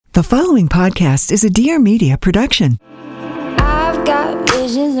The following podcast is a Dear Media production. I've got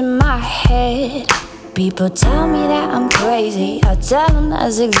visions in my head. People tell me that I'm crazy. I tell them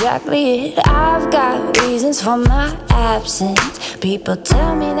that's exactly it. I've got reasons for my absence. People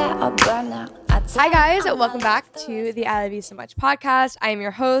tell me that I'll burn out. Hi guys, welcome back to the I Love You So Much podcast. I am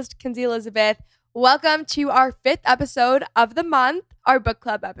your host, Kinsey Elizabeth. Welcome to our 5th episode of the month, our book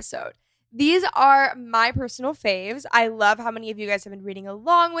club episode. These are my personal faves. I love how many of you guys have been reading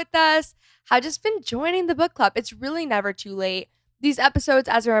along with us, have just been joining the book club. It's really never too late. These episodes,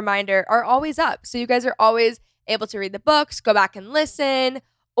 as a reminder, are always up. So you guys are always able to read the books, go back and listen,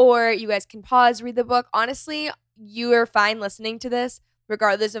 or you guys can pause, read the book. Honestly, you are fine listening to this,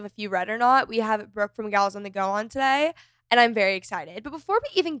 regardless of if you read or not. We have Brooke from Gals on the Go on today, and I'm very excited. But before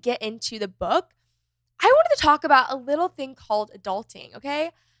we even get into the book, I wanted to talk about a little thing called adulting,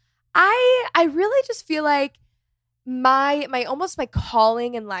 okay? I really just feel like my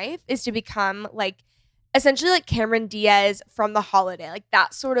calling in life is to become essentially like Cameron Diaz from The Holiday, like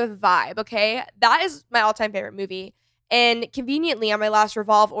that sort of vibe, okay? That is my all-time favorite movie. And conveniently on my last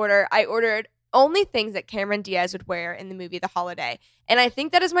Revolve order, I ordered only things that Cameron Diaz would wear in the movie The Holiday. And I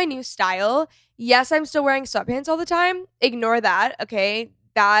think that is my new style. Yes, I'm still wearing sweatpants all the time. Ignore that, okay?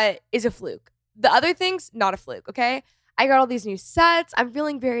 That is a fluke. The other things, not a fluke, okay? I got all these new sets. I'm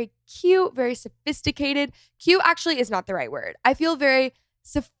feeling very cute, very sophisticated. Cute actually is not the right word. I feel very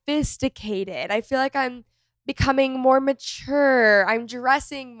sophisticated. I feel like I'm becoming more mature. I'm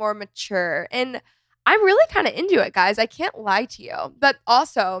dressing more mature. And I'm really kind of into it, guys. I can't lie to you. But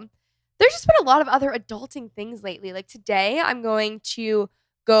also, there's just been a lot of other adulting things lately. Like today, I'm going to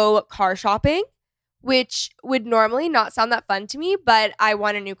go car shopping, which would normally not sound that fun to me, but I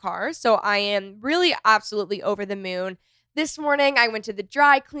want a new car. So I am really absolutely over the moon. This morning, I went to the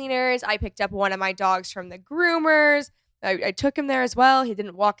dry cleaners. I picked up one of my dogs from the groomers. I took him there as well. He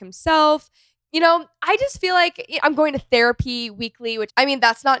didn't walk himself. You know, I just feel like I'm going to therapy weekly, which, I mean,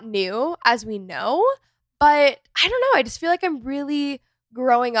 that's not new, as we know. But I don't know. I just feel like I'm really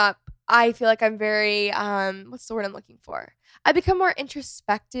growing up. I feel like I'm very, what's the word I'm looking for? I become more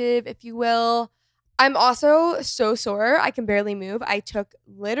introspective, if you will. I'm also so sore. I can barely move. I took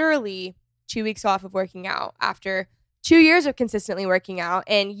literally 2 weeks off of working out after 2 years of consistently working out.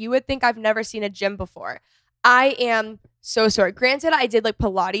 And you would think I've never seen a gym before. I am so sore. Granted, I did like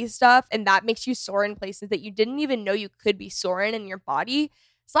Pilates stuff, and that makes you sore in places that you didn't even know you could be sore in your body.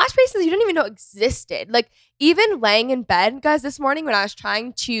 Slash places you didn't even know existed. Like even laying in bed, guys, this morning when I was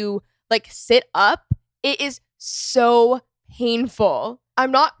trying to sit up, it is so painful.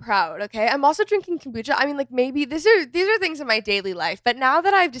 I'm not proud, okay? I'm also drinking kombucha. I mean, maybe these are things in my daily life. But now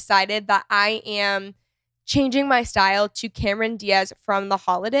that I've decided that I am changing my style to Cameron Diaz from The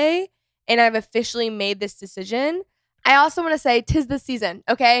Holiday, and I've officially made this decision, I also want to say 'tis the season,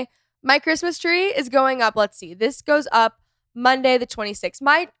 okay? My Christmas tree is going up. Let's see. This goes up Monday the 26th.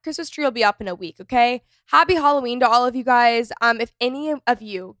 My Christmas tree will be up in a week, okay? Happy Halloween to all of you guys. If any of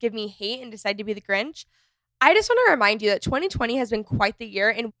you give me hate and decide to be the Grinch, I just want to remind you that 2020 has been quite the year,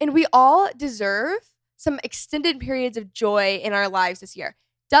 and we all deserve some extended periods of joy in our lives this year.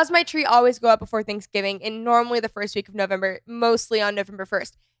 Does my tree always go up before Thanksgiving and normally the first week of November, mostly on November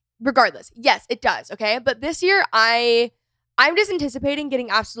 1st? Regardless, yes, it does, okay? But this year, I'm just anticipating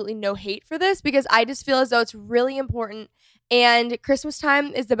getting absolutely no hate for this because I just feel as though it's really important, and Christmas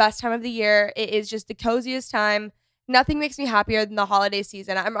time is the best time of the year. It is just the coziest time. Nothing makes me happier than the holiday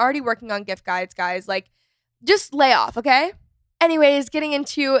season. I'm already working on gift guides, guys. Just lay off, okay? Anyways, getting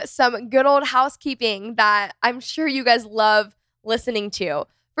into some good old housekeeping that I'm sure you guys love listening to.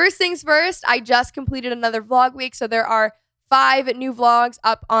 First things first, I just completed another vlog week, so there are 5 new vlogs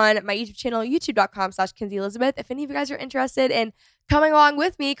up on my YouTube channel, youtube.com/Kinsey Elizabeth. If any of you guys are interested in coming along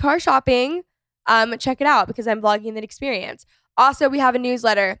with me car shopping, check it out because I'm vlogging that experience. Also, we have a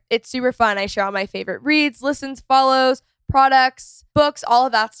newsletter. It's super fun. I share all my favorite reads, listens, follows, products, books, all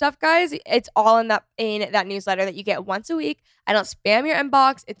of that stuff, guys. It's all in that newsletter that you get once a week. I don't spam your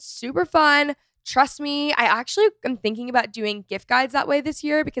inbox. It's super fun. Trust me. I actually am thinking about doing gift guides that way this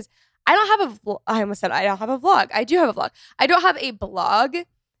year because I don't have a I almost said I don't have a vlog. I do have a vlog. I don't have a blog.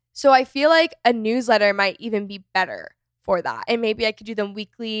 So I feel like a newsletter might even be better for that. And maybe I could do them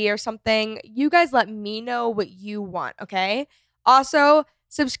weekly or something. You guys let me know what you want, okay? Also,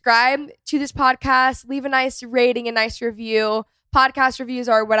 subscribe to this podcast. Leave a nice rating, a nice review. Podcast reviews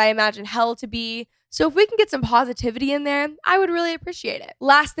are what I imagine hell to be. So if we can get some positivity in there, I would really appreciate it.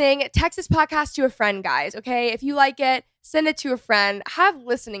 Last thing, text this podcast to a friend, guys, okay? If you like it, send it to a friend. Have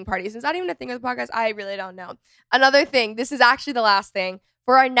listening parties. Is that even a thing with the podcast? I really don't know. Another thing, this is actually the last thing.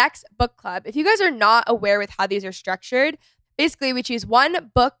 For our next book club, if you guys are not aware with how these are structured, basically we choose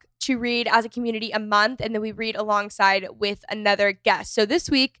one book to read as a community a month, and then we read alongside with another guest. So this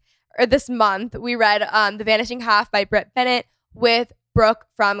month, we read The Vanishing Half by Britt Bennett with Brooke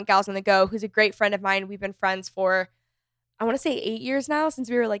from Gals on the Go, who's a great friend of mine. We've been friends for, I want to say 8 years now, since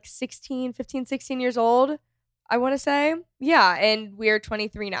we were like 16 years old, I want to say. Yeah, and we're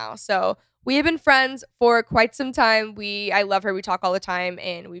 23 now. So we have been friends for quite some time. I love her. We talk all the time,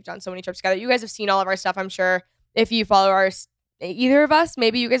 and we've done so many trips together. You guys have seen all of our stuff, I'm sure. If you follow either of us,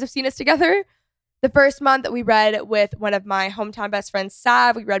 maybe you guys have seen us together. The first month that we read with one of my hometown best friends,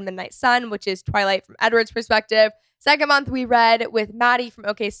 Sav, we read Midnight Sun, which is Twilight from Edward's perspective. Second month, we read with Maddie from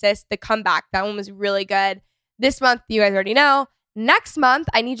OK Sis, The Comeback. That one was really good. This month, you guys already know. Next month,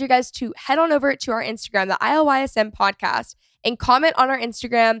 I need you guys to head on over to our Instagram, the ILYSM podcast, and comment on our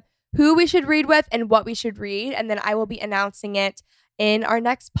Instagram who we should read with and what we should read. And then I will be announcing it in our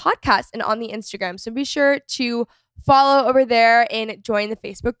next podcast and on the Instagram. So be sure to follow over there and join the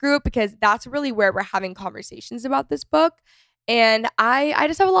Facebook group, because that's really where we're having conversations about this book. And I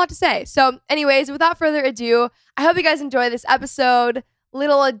just have a lot to say. So anyways, without further ado, I hope you guys enjoy this episode.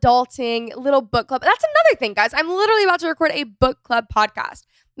 Little adulting, little book club. That's another thing, guys. I'm literally about to record a book club podcast.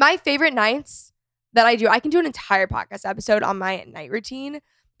 My favorite nights that I can do an entire podcast episode on my night routine,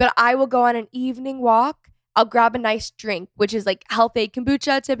 but I will go on an evening walk. I'll grab a nice drink, which is like Health Aid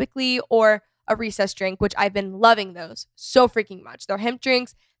kombucha typically, or a recess drink, which I've been loving those so freaking much. They're hemp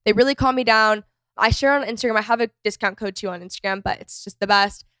drinks. They really calm me down. I share on Instagram. I have a discount code too on Instagram, but it's just the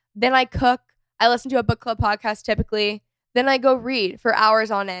best. Then I cook. I listen to a book club podcast typically. Then I go read for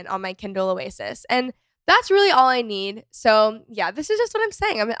hours on end on my Kindle Oasis. And that's really all I need. So yeah, this is just what I'm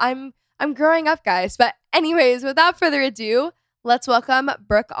saying. I'm growing up, guys. But anyways, without further ado, let's welcome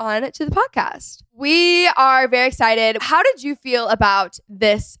Brooke on to the podcast. We are very excited. How did you feel about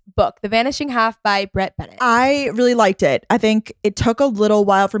this book, The Vanishing Half by Britt Bennett? I really liked it. I think it took a little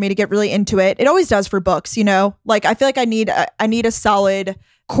while for me to get really into it. It always does for books, you know? Like, I feel like I need a solid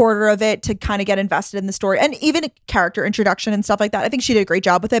quarter of it to kind of get invested in the story, and even a character introduction and stuff like that. I think she did a great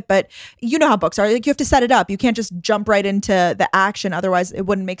job with it, but you know how books are. Like, you have to set it up. You can't just jump right into the action. Otherwise it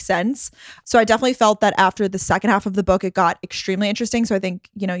wouldn't make sense. So I definitely felt that after the second half of the book, it got extremely interesting. So I think,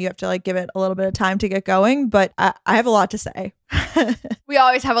 you know, you have to like give it a little bit of time to get going, but I have a lot to say. We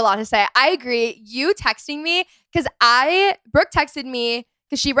always have a lot to say. I agree. You texting me, because Brooke texted me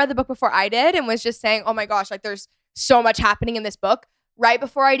because she read the book before I did and was just saying, oh my gosh, like there's so much happening in this book right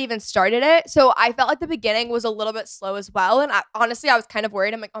before I'd even started it. So I felt like the beginning was a little bit slow as well. And honestly, I was kind of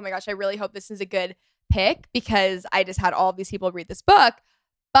worried. I'm like, oh my gosh, I really hope this is a good pick, because I just had all of these people read this book.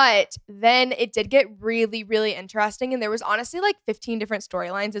 But then it did get really, really interesting. And there was honestly like 15 different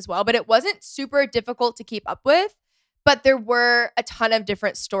storylines as well. But it wasn't super difficult to keep up with. But there were a ton of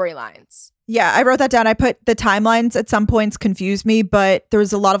different storylines. Yeah, I wrote that down. I put the timelines at some points confused me, but there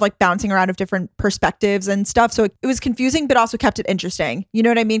was a lot of like bouncing around of different perspectives and stuff. So it was confusing, but also kept it interesting. You know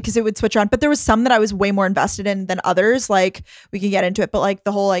what I mean? Because it would switch around. But there was some that I was way more invested in than others. Like, we can get into it, but like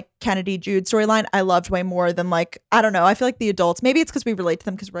the whole like Kennedy Jude storyline, I loved way more than like, I don't know. I feel like the adults, maybe it's because we relate to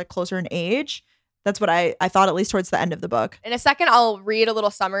them because we're like closer in age. That's what I thought, at least towards the end of the book. In a second, I'll read a little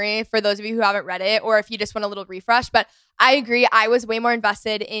summary for those of you who haven't read it, or if you just want a little refresh. But I agree. I was way more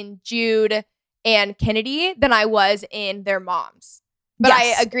invested in Jude and Kennedy than I was in their moms. But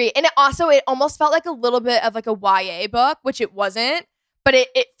yes. I agree. And it almost felt like a little bit of like a YA book, which it wasn't. But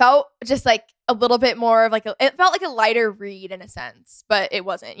it felt just like a little bit more of like it felt like a lighter read in a sense, but it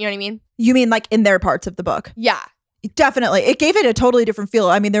wasn't. You know what I mean? You mean like in their parts of the book? Yeah. Definitely. It gave it a totally different feel.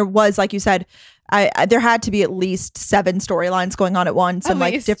 I mean, there was, like you said, there had to be at least 7 storylines going on at once, and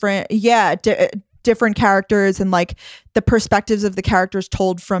like different characters, and like the perspectives of the characters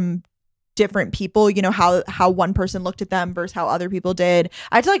told from different people, you know, how one person looked at them versus how other people did.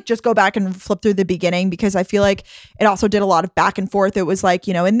 I had to like just go back and flip through the beginning, because I feel like it also did a lot of back and forth. It was like,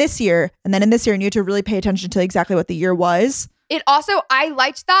 you know, in this year and then in this year, and you had to really pay attention to exactly what the year was. It also, I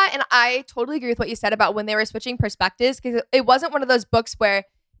liked that, and I totally agree with what you said about when they were switching perspectives, because it wasn't one of those books where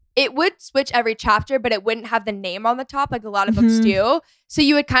it would switch every chapter, but it wouldn't have the name on the top like a lot of books do. So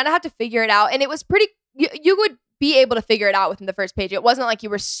you would kind of have to figure it out, and it was pretty, you would be able to figure it out within the first page. It wasn't like you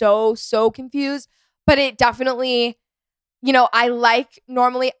were so confused, but it definitely, you know, I will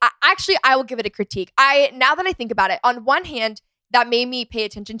give it a critique. Now that I think about it, on one hand, that made me pay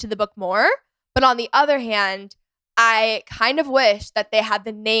attention to the book more, but on the other hand, I kind of wish that they had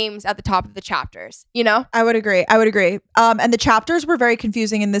the names at the top of the chapters, you know? I would agree. And the chapters were very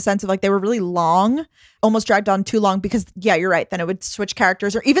confusing in the sense of like they were really long, almost dragged on too long, because yeah, you're right. Then it would switch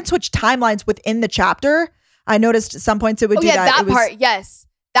characters or even switch timelines within the chapter. I noticed at some points it would do that. Part, yes.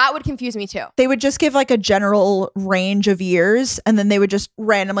 That would confuse me too. They would just give like a general range of years and then they would just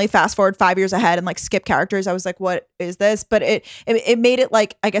randomly fast forward 5 years ahead and like skip characters. I was like, what is this? But it made it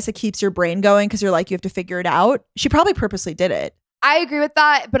like, I guess it keeps your brain going because you're like, you have to figure it out. She probably purposely did it. I agree with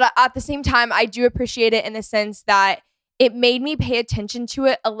that. But at the same time, I do appreciate it in the sense that it made me pay attention to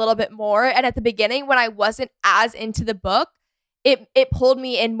it a little bit more. And at the beginning, when I wasn't as into the book, it pulled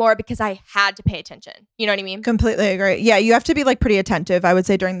me in more because I had to pay attention. You know what I mean? Completely agree. Yeah, you have to be like pretty attentive, I would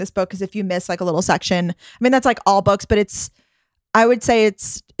say, during this book, because if you miss like a little section, I mean, that's like all books, but I would say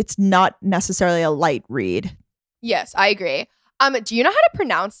it's not necessarily a light read. Yes, I agree. Do you know how to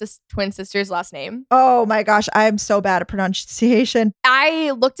pronounce this twin sister's last name? Oh my gosh, I'm so bad at pronunciation.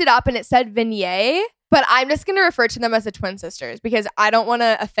 I looked it up and it said Vignette, but I'm just going to refer to them as the twin sisters because I don't want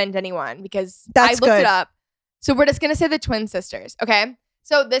to offend anyone because I looked it up. So we're just going to say the twin sisters, okay?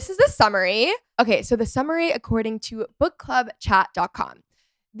 So this is the summary. Okay, so the summary according to bookclubchat.com.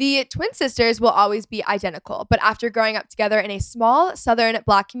 The twin sisters will always be identical, but after growing up together in a small Southern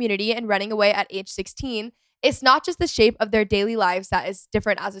Black community and running away at age 16, it's not just the shape of their daily lives that is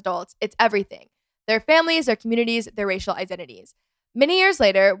different as adults, it's everything. Their families, their communities, their racial identities. Many years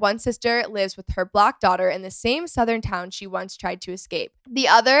later, one sister lives with her Black daughter in the same Southern town she once tried to escape. The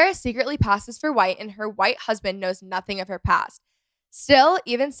other secretly passes for white, and her white husband knows nothing of her past. Still,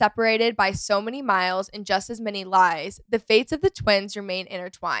 even separated by so many miles and just as many lies, the fates of the twins remain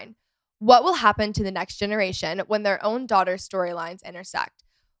intertwined. What will happen to the next generation when their own daughter's storylines intersect?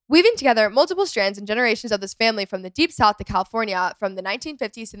 Weaving together multiple strands and generations of this family from the Deep South to California, from the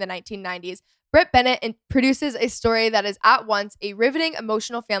 1950s to the 1990s, Britt Bennett produces a story that is at once a riveting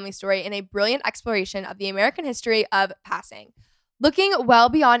emotional family story and a brilliant exploration of the American history of passing. Looking well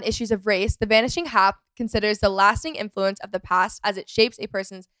beyond issues of race, The Vanishing Half considers the lasting influence of the past as it shapes a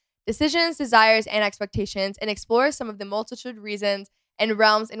person's decisions, desires, and expectations, and explores some of the multitude reasons and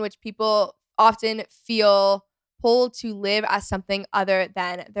realms in which people often feel pulled to live as something other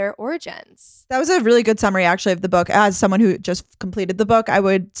than their origins. That was a really good summary, actually, of the book. As someone who just completed the book, I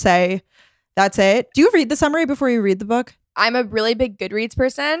would say that's it. Do you read the summary before you read the book? I'm a really big Goodreads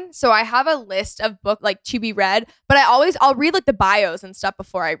person, so I have a list of book like to be read, but I'll read like the bios and stuff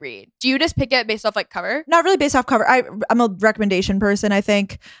before I read. Do you just pick it based off like cover? Not really based off cover. I'm a recommendation person. I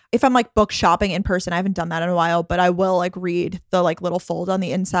think if I'm like book shopping in person, I haven't done that in a while, but I will like read the like little fold on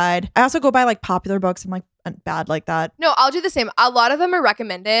the inside. I also go by like popular books. I'm like bad like that. No, I'll do the same. A lot of them are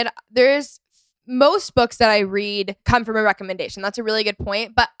recommended. Most books that I read come from a recommendation. That's a really good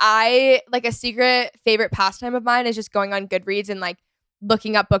point. But I like a secret favorite pastime of mine is just going on Goodreads and like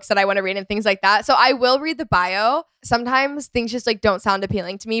looking up books that I want to read and things like that. So I will read the bio. Sometimes things just like don't sound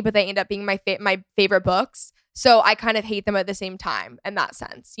appealing to me, but they end up being my favorite books. So I kind of hate them at the same time in that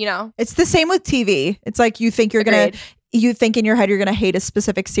sense, you know? It's the same with TV. It's like you think you think in your head you're going to hate a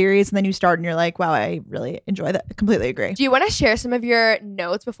specific series and then you start and you're like, wow, I really enjoy that. I completely agree. Do you want to share some of your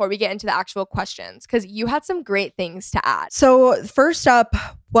notes before we get into the actual questions? Because you had some great things to add. So first up,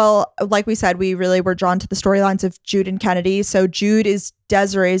 well, like we said, we really were drawn to the storylines of Jude and Kennedy. So Jude is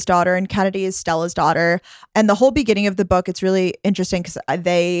Desiree's daughter and Kennedy is Stella's daughter. And the whole beginning of the book, it's really interesting because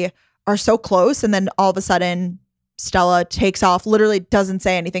they are so close. And then all of a sudden, Stella takes off, literally doesn't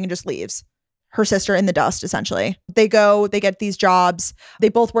say anything and just leaves her sister in the dust, essentially. They get these jobs. They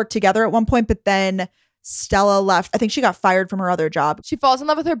both work together at one point, but then Stella left. I think she got fired from her other job. She falls in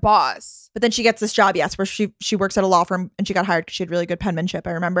love with her boss. But then she gets this job, yes, where she works at a law firm and she got hired because she had really good penmanship,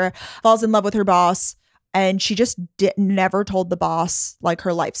 I remember. Falls in love with her boss. And she just never told the boss like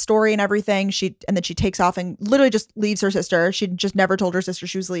her life story and everything. And then she takes off and literally just leaves her sister. She just never told her sister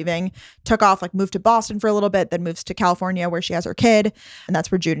she was leaving. Took off, like moved to Boston for a little bit, then moves to California where she has her kid. And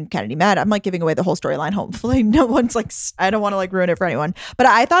that's where Jude and Kennedy met. I'm like giving away the whole storyline. Hopefully no one's like, I don't want to like ruin it for anyone. But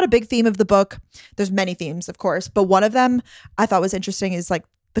I thought a big theme of the book, there's many themes, of course, but one of them I thought was interesting is like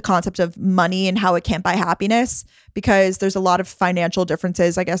the concept of money and how it can't buy happiness, because there's a lot of financial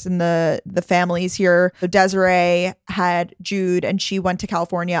differences, I guess, in the families here. So Desiree had Jude and she went to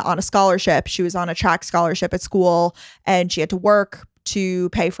California on a scholarship. She was on a track scholarship at school and she had to work to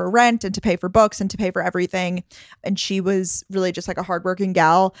pay for rent and to pay for books and to pay for everything. And she was really just like a hardworking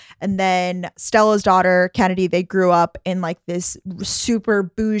gal. And then Stella's daughter, Kennedy, they grew up in like this super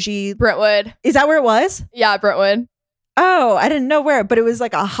bougie Brentwood. Is that where it was? Yeah, Brentwood. Oh, I didn't know where, but it was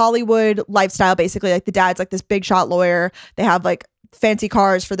like a Hollywood lifestyle, basically. Like the dad's like this big shot lawyer. They have like fancy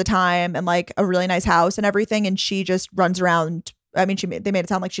cars for the time and like a really nice house and everything. And she just runs around. I mean, they made it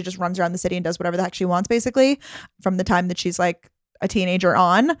sound like she just runs around the city and does whatever the heck she wants, basically, from the time that she's like a teenager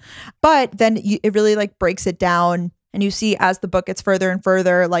on. But then it really like breaks it down And you see as the book gets further and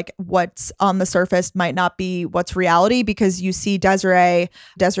further, like what's on the surface might not be what's reality, because you see Desiree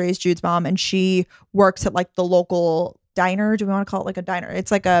is Jude's mom, and she works at like the local diner. Do we want to call it like a diner?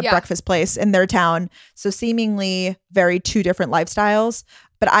 It's like a breakfast place in their town. So seemingly very two different lifestyles.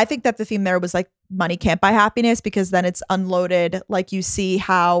 But I think that the theme there was like money can't buy happiness, because then it's unloaded. Like you see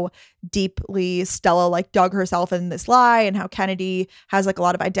how deeply Stella like dug herself in this lie, and how Kennedy has like a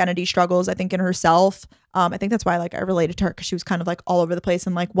lot of identity struggles, I think, in herself. I think that's why like I related to her, because she was kind of like all over the place.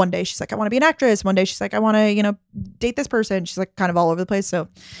 And like one day she's like, I want to be an actress. One day she's like, I want to, date this person. She's like kind of all over the place. So,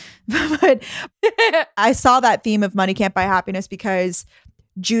 but I saw that theme of money can't buy happiness, because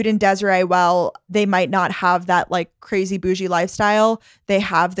Jude and Desiree, while they might not have that like crazy bougie lifestyle, they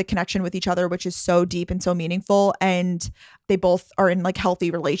have the connection with each other, which is so deep and so meaningful. And they both are in like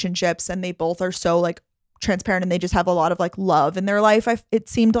healthy relationships, and they both are so like transparent, and they just have a lot of like love in their life. It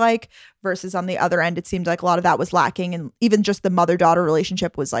seemed like, versus on the other end, it seemed like a lot of that was lacking. And even just the mother-daughter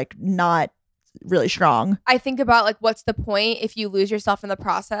relationship was like not really strong. I think about like, what's the point if you lose yourself in the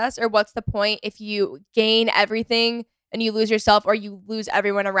process? Or what's the point if you gain everything and you lose yourself, or you lose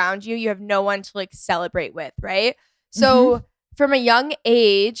everyone around you? You have no one to like celebrate with, right? So from a young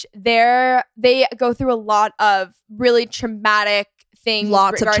age, they go through a lot of really traumatic things.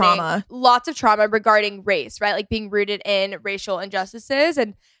 Lots of trauma regarding race, right? Like being rooted in racial injustices,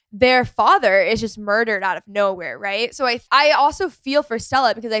 and their father is just murdered out of nowhere, right? So I also feel for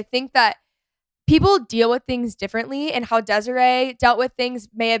Stella, because I think that people deal with things differently, and how Desiree dealt with things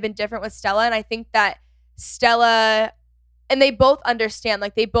may have been different with Stella. And I think that Stella, and they both understand,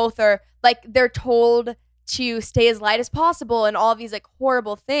 like they both are like, they're told to stay as light as possible and all of these like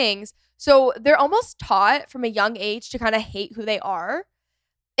horrible things. So they're almost taught from a young age to kind of hate who they are.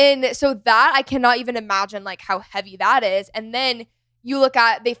 And so that, I cannot even imagine like how heavy that is. And then you look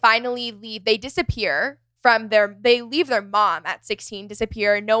at, they finally leave, they disappear they leave their mom at 16,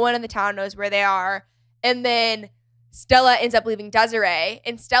 disappear. No one in the town knows where they are. And then Stella ends up leaving Desiree,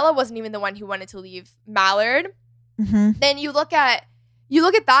 and Stella wasn't even the one who wanted to leave Mallard. Then you look at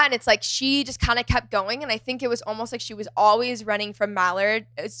that, and it's like she just kind of kept going. And I think it was almost like she was always running from Mallard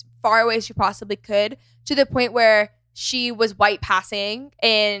as far away as she possibly could, to the point where she was white passing,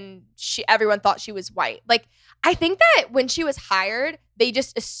 and everyone thought she was white. Like, I think that when she was hired, they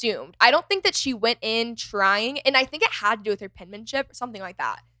just assumed. I don't think that she went in trying, and I think it had to do with her penmanship or something like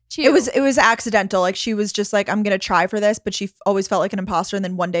that too. It was accidental. Like she was just like, I'm gonna try for this, but she always felt like an imposter, and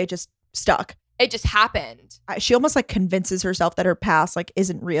then one day just stuck. It just happened. She almost like convinces herself that her past like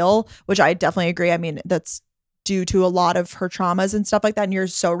isn't real, which I definitely agree. I mean, that's due to a lot of her traumas and stuff like that. And you're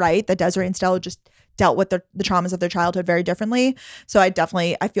so right that Desiree and Stella just dealt with the traumas of their childhood very differently. So I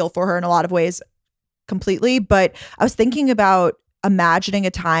feel for her in a lot of ways completely. But I was thinking about imagining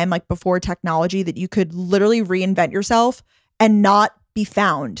a time like before technology that you could literally reinvent yourself and not be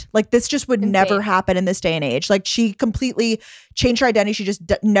found. Like this just would never happen in this day and age. Like she completely changed her identity. She just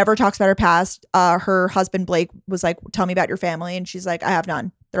never talks about her past. Her husband Blake was like, tell me about your family, and she's like, I have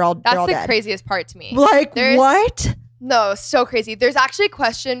none. They're all That's the dead. Craziest part to me. Like what? No, so crazy. There's actually a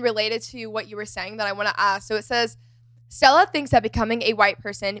question related to what you were saying that I want to ask. So it says, Stella thinks that becoming a white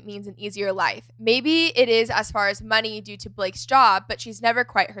person means an easier life. Maybe it is as far as money due to Blake's job, but she's never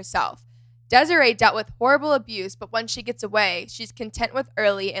quite herself. Desiree dealt with horrible abuse, but once she gets away, she's content with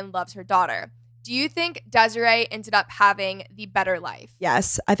Early and loves her daughter. Do you think Desiree ended up having the better life?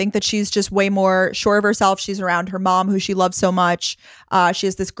 Yes. I think that she's just way more sure of herself. She's around her mom, who she loves so much. She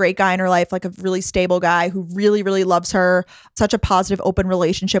has this great guy in her life, like a really stable guy who really, really loves her. Such a positive, open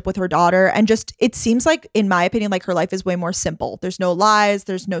relationship with her daughter. And just, it seems like, in my opinion, like her life is way more simple. There's no lies.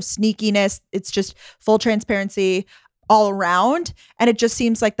 There's no sneakiness. It's just full transparency all around. And it just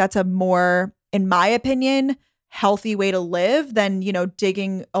seems like that's a more, in my opinion, healthy way to live than,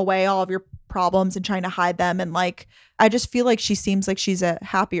 digging away all of your problems and trying to hide them. And like, I just feel like she seems like she's a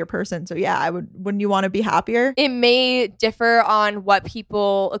happier person. So yeah, wouldn't you want to be happier? It may differ on what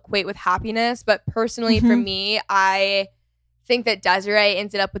people equate with happiness, but personally for me, I think that Desiree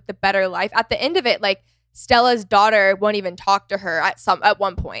ended up with the better life. At the end of it, like Stella's daughter won't even talk to her at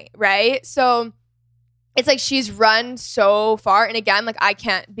one point, right? So it's like she's run so far. And again, like I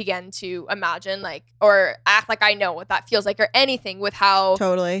can't begin to imagine like, or act like I know what that feels like or anything with how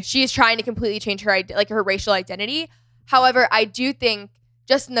totally she's trying to completely change her her racial identity. However, I do think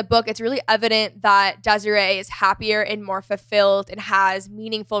just in the book, it's really evident that Desiree is happier and more fulfilled and has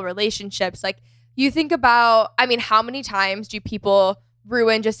meaningful relationships. Like you think about, I mean, how many times do people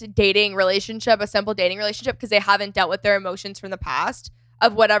ruin just a dating relationship, a simple dating relationship, because they haven't dealt with their emotions from the past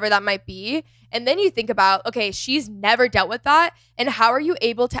of whatever that might be? And then you think about, okay, she's never dealt with that. And how are you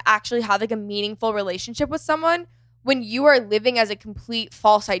able to actually have like a meaningful relationship with someone when you are living as a complete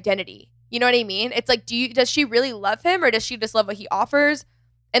false identity. You know what I mean? It's like, does she really love him, or does she just love what he offers?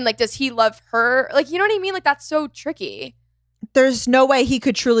 And like, does he love her? Like, you know what I mean? Like, that's so tricky. There's no way he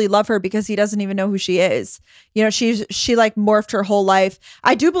could truly love her because he doesn't even know who she is. You know, she like morphed her whole life.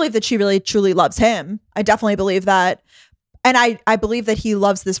 I do believe that she really truly loves him. I definitely believe that. And I believe that he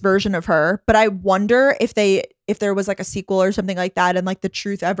loves this version of her. But I wonder if there was like a sequel or something like that and like the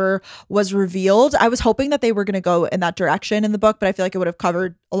truth ever was revealed. I was hoping that they were going to go in that direction in the book, but I feel like it would have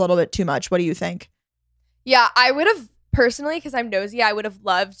covered a little bit too much. What do you think? Yeah, I would have personally, because I'm nosy, I would have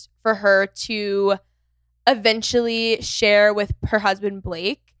loved for her to eventually share with her husband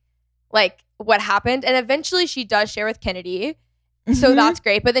Blake like what happened, and eventually she does share with Kennedy, so that's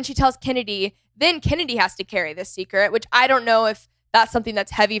great. But then she tells Kennedy, then Kennedy has to carry this secret, which I don't know if that's something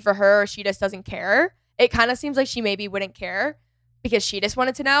that's heavy for her or she just doesn't care. It kind of seems like she maybe wouldn't care because she just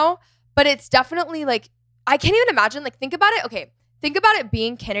wanted to know, but it's definitely like, I can't even imagine, like, think about it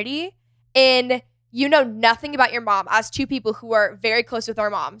being Kennedy, and you know nothing about your mom, as two people who are very close with our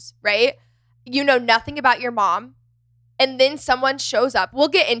moms, right? You know nothing about your mom, and then someone shows up. We'll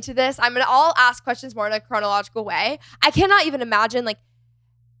get into this. I'll ask questions more in a chronological way. I cannot even imagine like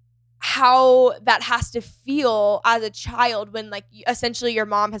how that has to feel as a child when like essentially your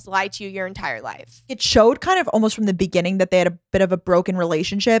mom has lied to you your entire life. It showed kind of almost from the beginning that they had a bit of a broken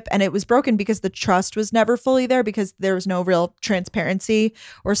relationship, and it was broken because the trust was never fully there because there was no real transparency,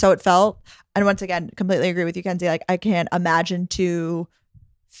 or so it felt. And once again, completely agree with you, Kenzie. Like, I can't imagine to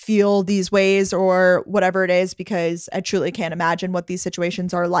feel these ways or whatever it is, because I truly can't imagine what these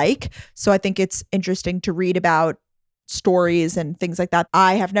situations are like. So I think it's interesting to read about stories and things like that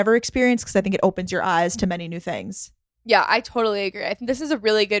I have never experienced, because I think it opens your eyes to many new things. Yeah, I totally agree. I think this is a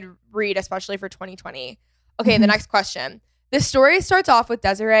really good read, especially for 2020. Okay, the next question. This story starts off with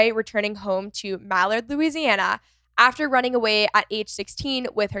Desiree returning home to Mallard, Louisiana, after running away at age 16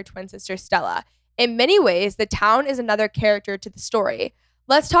 with her twin sister Stella. In many ways, the town is another character to the story.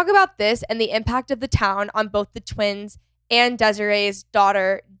 Let's talk about this and the impact of the town on both the twins and Desiree's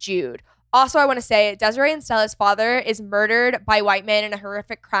daughter, Jude. Also, I want to say Desiree and Stella's father is murdered by white men in a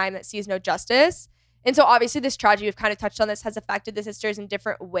horrific crime that sees no justice. And so obviously this tragedy, we've kind of touched on this, has affected the sisters in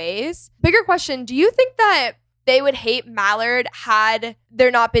different ways. Bigger question, do you think that they would hate Mallard had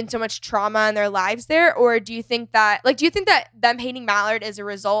there not been so much trauma in their lives there? Or do you think that them hating Mallard is a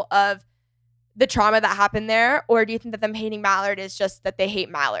result of the trauma that happened there? Or do you think that them hating Mallard is just that they hate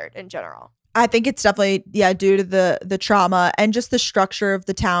Mallard in general? I think it's definitely, due to the trauma and just the structure of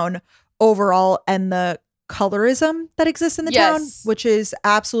the town overall and the colorism that exists in the town, which is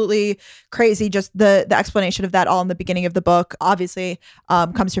absolutely crazy. Just the explanation of that all in the beginning of the book obviously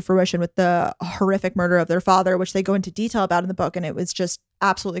comes to fruition with the horrific murder of their father, which they go into detail about in the book, and it was just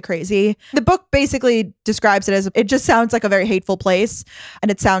absolutely crazy. The book basically describes it as, it just sounds like a very hateful place,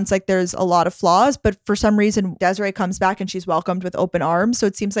 and it sounds like there's a lot of flaws, but for some reason Desiree comes back and she's welcomed with open arms. So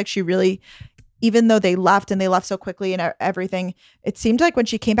it seems like she really, even though they left so quickly and everything, it seemed like when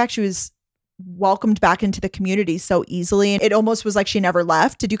she came back, she was welcomed back into the community so easily. And it almost was like she never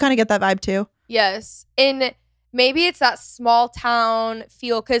left. Did you kind of get that vibe too? Yes. And maybe it's that small town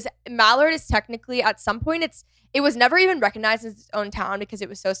feel, because Mallard is technically, at some point, it was never even recognized as its own town because it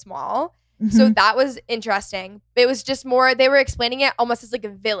was so small. So that was interesting. It was just more, they were explaining it almost as like a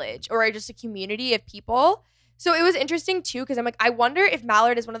village or just a community of people. So it was interesting too, because I'm like, I wonder if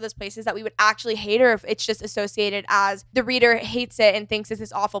Mallard is one of those places that we would actually hate, or if it's just associated as the reader hates it and thinks it's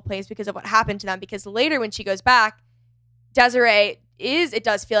this awful place because of what happened to them. Because later when she goes back, Desiree it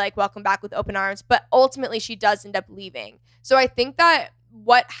does feel like welcome back with open arms, but ultimately she does end up leaving. So I think that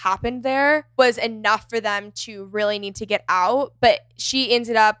what happened there was enough for them to really need to get out, but she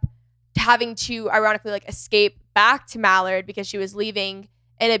ended up having to ironically like escape back to Mallard because she was leaving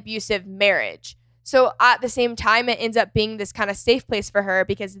an abusive marriage. So at the same time, it ends up being this kind of safe place for her,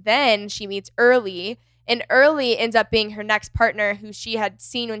 because then she meets Early, and Early ends up being her next partner, who she had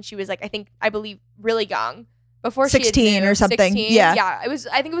seen when she was like, I believe really young, before 16 or something. 16. Yeah.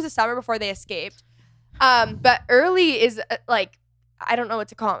 I think it was the summer before they escaped. But Early is like, I don't know what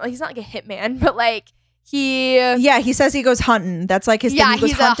to call him. Like, he's not like a hitman, but like he says he goes hunting. That's like his thing. He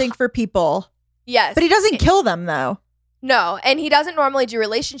goes hunting for people. Yes. But he doesn't kill them though. No, and he doesn't normally do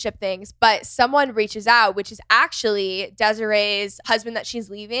relationship things, but someone reaches out, which is actually Desiree's husband that she's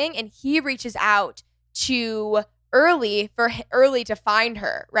leaving, and he reaches out to Early for Early to find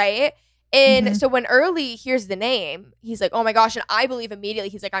her, right? And so when Early hears the name, he's like, oh my gosh, and I believe immediately,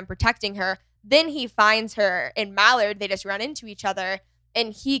 he's like, I'm protecting her. Then he finds her in Mallard, they just run into each other,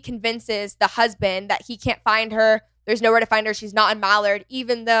 and he convinces the husband that he can't find her, there's nowhere to find her, she's not in Mallard,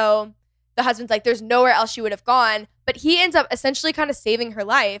 even though the husband's like, there's nowhere else she would have gone. But he ends up essentially kind of saving her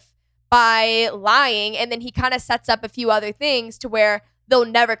life by lying. And then he kind of sets up a few other things to where they'll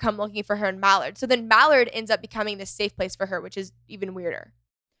never come looking for her in Mallard. So then Mallard ends up becoming this safe place for her, which is even weirder.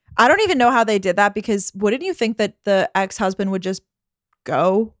 I don't even know how they did that, because wouldn't you think that the ex-husband would just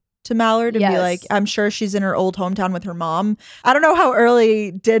go to Mallard and be like, I'm sure she's in her old hometown with her mom. I don't know how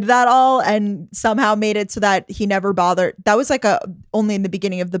Early did that all and somehow made it so that he never bothered. That was like only in the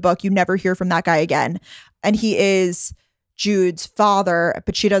beginning of the book. You never hear from that guy again. And he is Jude's father,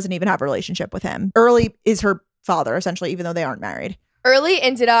 but she doesn't even have a relationship with him. Early is her father, essentially, even though they aren't married. Early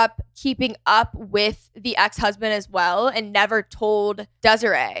ended up keeping up with the ex-husband as well and never told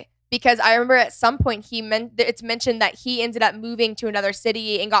Desiree, because I remember at some point it's mentioned that he ended up moving to another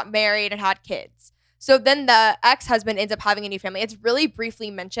city and got married and had kids. So then the ex-husband ends up having a new family. It's really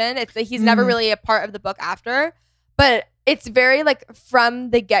briefly mentioned. He's never really a part of the book after, but it's very like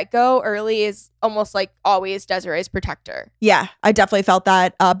from the get-go, Early is almost like always Desiree's protector. Yeah, I definitely felt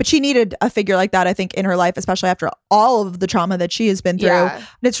that. But she needed a figure like that, I think, in her life, especially after all of the trauma that she has been through. Yeah. And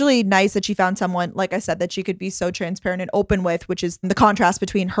it's really nice that she found someone, like I said, that she could be so transparent and open with, which is the contrast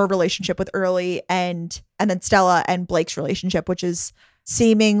between her relationship with Early and then Stella and Blake's relationship, which is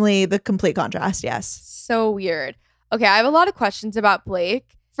seemingly the complete contrast. Yes. So weird. Okay, I have a lot of questions about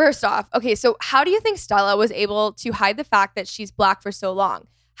Blake. First off, okay, so how do you think Stella was able to hide the fact that she's Black for so long?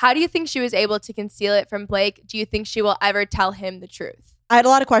 How do you think she was able to conceal it from Blake? Do you think she will ever tell him the truth? I had a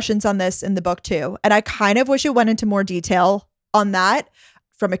lot of questions on this in the book too. And I kind of wish it went into more detail on that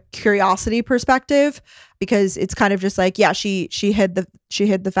from a curiosity perspective, because it's kind of just like, yeah, she hid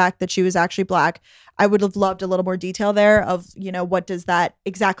the fact that she was actually Black. I would have loved a little more detail there of, what does that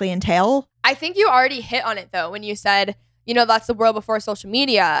exactly entail? I think you already hit on it though when you said, that's the world before social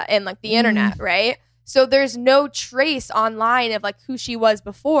media and like the internet, right? So there's no trace online of like who she was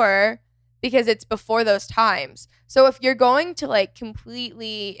before, because it's before those times. So if you're going to like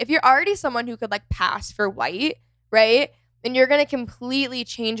if you're already someone who could like pass for white, right? And you're going to completely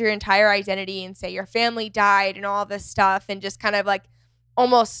change your entire identity and say your family died and all this stuff and just kind of like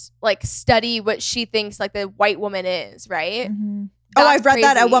almost like study what she thinks like the white woman is, right? Mm-hmm. I've read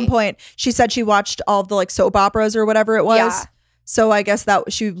that at one point. She said she watched all of the like soap operas or whatever it was. Yeah. So I guess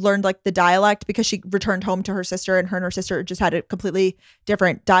that she learned like the dialect because she returned home to her sister, and her sister just had a completely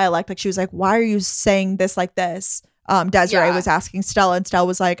different dialect. Like she was like, why are you saying this like this? Desiree was asking Stella, and Stella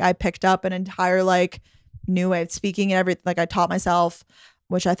was like, I picked up an entire like new way of speaking and everything. Like I taught myself,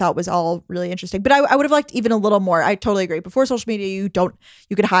 which I thought was all really interesting. But I would have liked even a little more. I totally agree. Before social media, you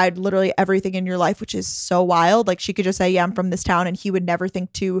could hide literally everything in your life, which is so wild. Like she could just say, yeah, I'm from this town, and he would never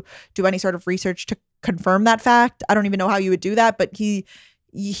think to do any sort of research to confirm that fact. I don't even know how you would do that, but he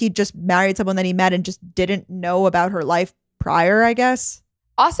just married someone that he met and just didn't know about her life prior, I guess.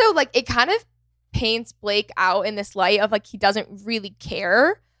 Also, like it kind of paints Blake out in this light of like he doesn't really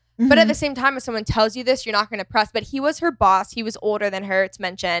care. But at the same time, if someone tells you this, you're not going to press. But he was her boss. He was older than her. It's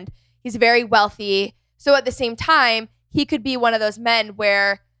mentioned. He's very wealthy. So at the same time, he could be one of those men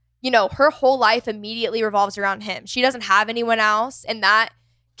where, her whole life immediately revolves around him. She doesn't have anyone else. And that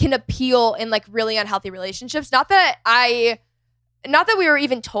can appeal in like really unhealthy relationships. Not that we were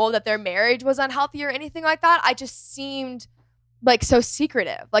even told that their marriage was unhealthy or anything like that. I just seemed like so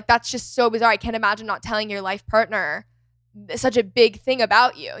secretive. Like that's just so bizarre. I can't imagine not telling your life partner such a big thing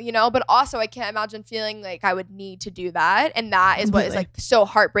about you, but also I can't imagine feeling like I would need to do that. And that is what is like so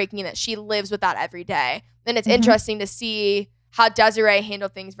heartbreaking, that she lives with that every day. And it's interesting to see how Desiree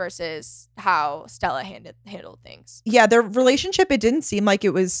handled things versus how Stella handled things. Yeah, their relationship, it didn't seem like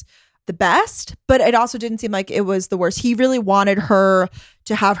it was the best, but it also didn't seem like it was the worst. He really wanted her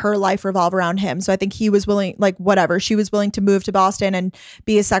to have her life revolve around him. So I think he was willing, like whatever, she was willing to move to Boston and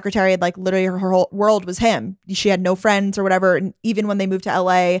be his secretary. And like literally her whole world was him. She had no friends or whatever. And even when they moved to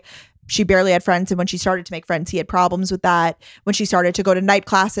LA, she barely had friends. And when she started to make friends, he had problems with that. When she started to go to night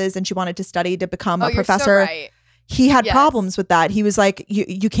classes and she wanted to study to become a professor. You're so right. He had problems with that. He was like,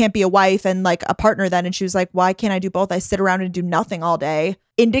 you can't be a wife and like a partner then. And she was like, why can't I do both? I sit around and do nothing all day.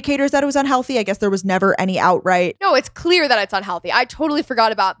 Indicators that it was unhealthy. I guess there was never any outright. No, it's clear that it's unhealthy. I totally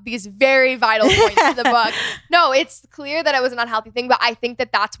forgot about these very vital points in the book. No, it's clear that it was an unhealthy thing, but I think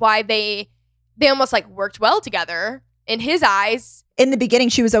that that's why they almost like worked well together in his eyes. In the beginning,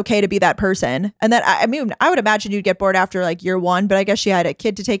 she was okay to be that person. And then, I mean, I would imagine you'd get bored after like year one, but I guess she had a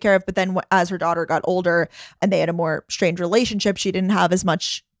kid to take care of. But then as her daughter got older and they had a more strained relationship, she didn't have as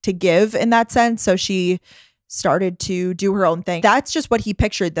much to give in that sense. So she started to do her own thing. That's just what he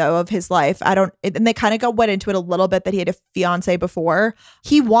pictured though of his life. And they kind of went into it a little bit that he had a fiance before.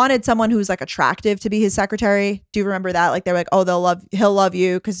 He wanted someone who's like attractive to be his secretary. Do you remember that? Like they're like, oh, he'll love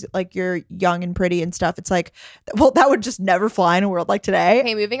you because like you're young and pretty and stuff. It's like, well, that would just never fly in a world like today.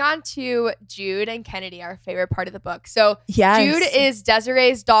 Okay, moving on to Jude and Kennedy, our favorite part of the book. So yes. Jude is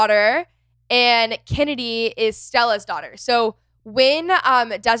Desiree's daughter and Kennedy is Stella's daughter. So when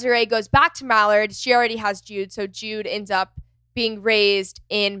Desiree goes back to Mallard, she already has Jude. So Jude ends up being raised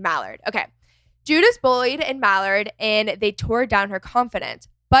in Mallard. Okay. Jude is bullied in Mallard and they tore down her confidence.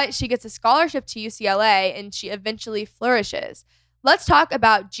 But she gets a scholarship to UCLA and she eventually flourishes. Let's talk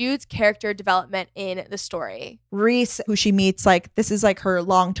about Jude's character development in the story. Reese, who she meets, like this is like her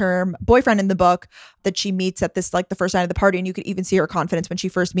long-term boyfriend in the book that she meets at this like the first night of the party, and you could even see her confidence when she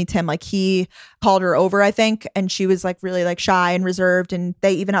first meets him. Like he called her over, I think, and she was like really like shy and reserved, and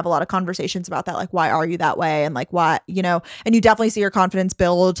they even have a lot of conversations about that, like why are you that way, and like why, you know, and you definitely see her confidence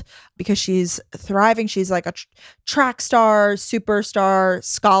build because she's thriving. She's like a track star, superstar,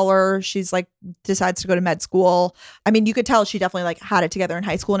 scholar. She's like decides to go to med school. I mean, you could tell she definitely like had it together in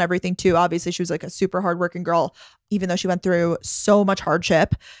high school and everything too. Obviously, she was like a super hardworking girl, even though she went through so much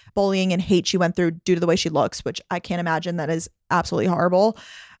hardship, bullying and hate she went through due to the way she looks, which I can't imagine. That is absolutely horrible.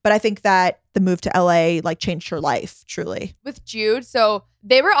 But I think that the move to LA like changed her life, truly. With Jude, so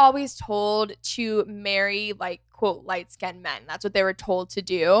they were always told to marry like, quote, light-skinned men. That's what they were told to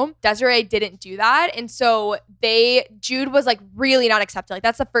do. Desiree didn't do that. And so Jude was like really not accepted. Like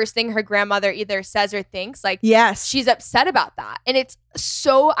that's the first thing her grandmother either says or thinks. Like, yes, she's upset about that. And it's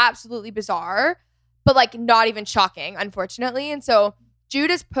so absolutely bizarre, but like not even shocking, unfortunately. And so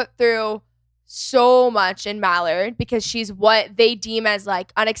Jude is put through so much in Mallard because she's what they deem as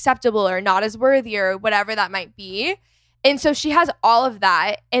like unacceptable or not as worthy or whatever that might be. And so she has all of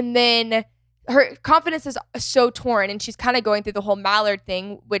that. And then her confidence is so torn and she's kind of going through the whole Mallard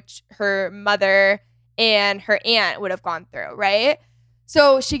thing, which her mother and her aunt would have gone through, right?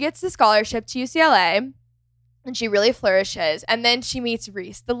 So she gets the scholarship to UCLA and she really flourishes. And then she meets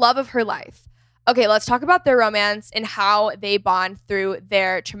Reese, the love of her life. Okay, let's talk about their romance and how they bond through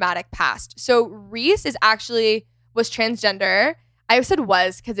their traumatic past. So Reese was transgender. I said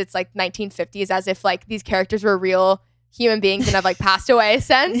was because it's like 1950s, as if like these characters were real human beings and have like passed away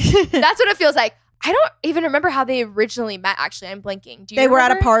since. That's what it feels like. I don't even remember how they originally met, actually. I'm blanking. Do you remember? Were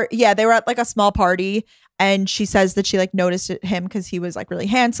at a party. Yeah, they were at like a small party. And she says that she like noticed him because he was like really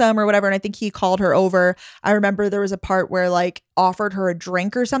handsome or whatever. And I think he called her over. I remember there was a part where like offered her a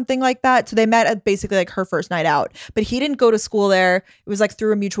drink or something like that. So they met at basically like her first night out. But he didn't go to school there. It was like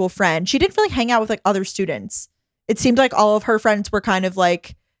through a mutual friend. She didn't really hang out with like other students. It seemed like all of her friends were kind of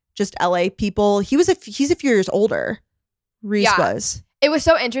like just LA people. He's a few years older. Reese was. It was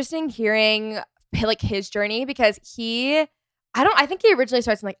so interesting hearing like his journey because I think he originally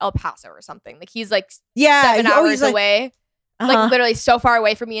starts in like El Paso or something. Like he's like 7 hours away, like literally so far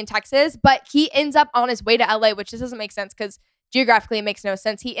away from me in Texas. But he ends up on his way to LA, which just doesn't make sense because geographically it makes no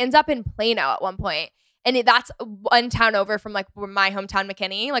sense. He ends up in Plano at one point, and that's one town over from like my hometown,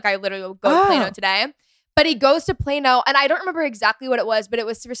 McKinney. Like I literally will go to Plano today. But he goes to Plano, and I don't remember exactly what it was, but it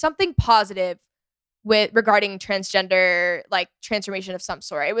was for something positive regarding transgender like transformation of some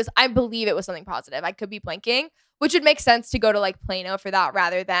sort. I believe it was something positive. I could be blanking. Which would make sense to go to like Plano for that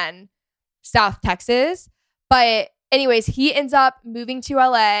rather than South Texas. But anyways, he ends up moving to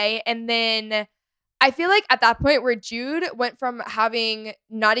LA. And then I feel like at that point where Jude went from having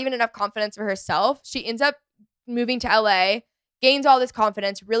not even enough confidence for herself, she ends up moving to LA, gains all this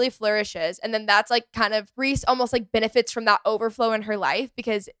confidence, really flourishes. And then that's like kind of Reese almost like benefits from that overflow in her life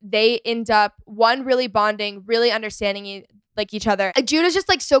because they end up really bonding, really understanding like each other. Like Jude is just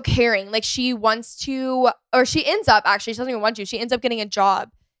like so caring. Like she ends up actually, she doesn't even want to. She ends up getting a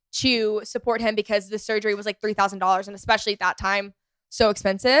job to support him because the surgery was like $3,000 and especially at that time, so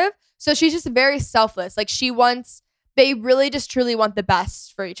expensive. So she's just very selfless. Like they really just truly want the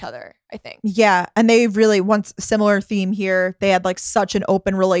best for each other, I think. Yeah. And they really want a similar theme here. They had like such an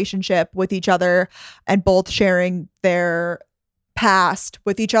open relationship with each other and both sharing their past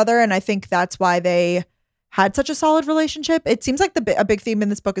with each other. And I think that's why they had such a solid relationship. It seems like a big theme in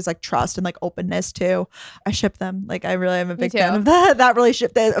this book is like trust and like openness too. I ship them. Like I really am a big fan of that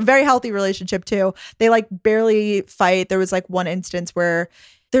relationship. A very healthy relationship too. They like barely fight. There was like one instance where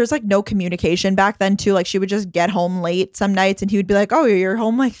there was like no communication back then too. Like she would just get home late some nights and he would be like, oh, you're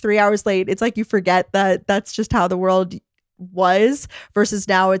home like 3 hours late. It's like you forget that that's just how the world was versus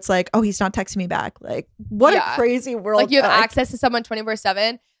now it's like, oh, he's not texting me back. Like what a crazy world. Like you have access to someone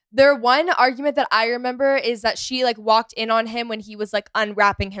 24/7. Their one argument that I remember is that she like walked in on him when he was like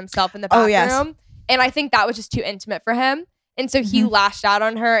unwrapping himself in the bathroom. Oh, yes. And I think that was just too intimate for him. And so he lashed out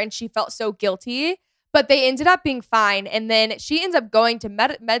on her and she felt so guilty. But they ended up being fine. And then she ends up going to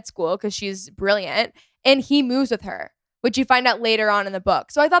med school because she's brilliant. And he moves with her, which you find out later on in the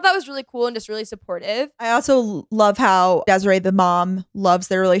book. So I thought that was really cool and just really supportive. I also love how Desiree, the mom, loves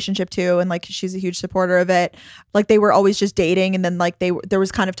their relationship too. And like, she's a huge supporter of it. Like they were always just dating. And then like there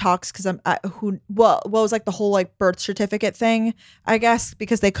was kind of talks because what was like the whole like birth certificate thing, I guess,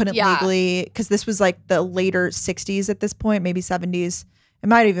 because they couldn't legally, because this was like the later 60s at this point, maybe 70s. It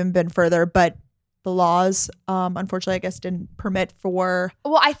might have even been further, but the laws, unfortunately, I guess, didn't permit for...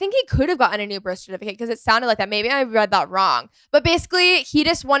 Well, I think he could have gotten a new birth certificate because it sounded like that. Maybe I read that wrong. But basically, he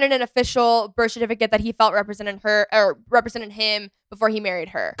just wanted an official birth certificate that he felt represented her or represented him before he married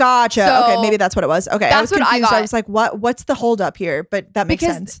her. Gotcha. So, okay, maybe that's what it was. Okay, I was what confused. I got. I was like, what's the holdup here? But that makes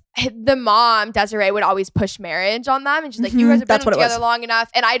sense. The mom, Desiree, would always push marriage on them. And she's like, you guys have been together long enough.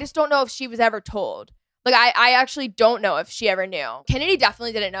 And I just don't know if she was ever told. Like, I actually don't know if she ever knew. Kennedy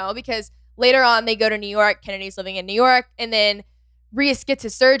definitely didn't know because... Later on, they go to New York. Kennedy's living in New York. And then Reese gets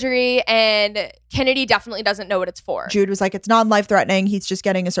his surgery. And Kennedy definitely doesn't know what it's for. Jude was like, it's not life-threatening. He's just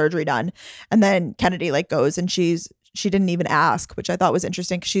getting a surgery done. And then Kennedy like goes and she didn't even ask, which I thought was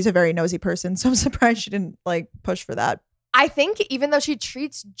interesting because she's a very nosy person. So I'm surprised she didn't like push for that. I think even though she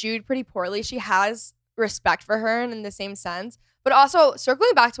treats Jude pretty poorly, she has respect for her in the same sense. But also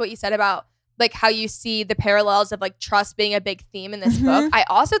circling back to what you said about like how you see the parallels of like trust being a big theme in this book. I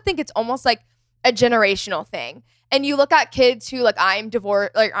also think it's almost like a generational thing. And you look at kids who like I'm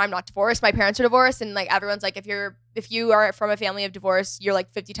divorced, like I'm not divorced, my parents are divorced. And like everyone's like, if you are from a family of divorce, you're like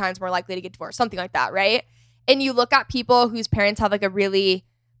 50 times more likely to get divorced, something like that. Right. And you look at people whose parents have like a really,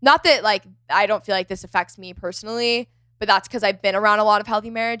 not that like, I don't feel like this affects me personally, but that's because I've been around a lot of healthy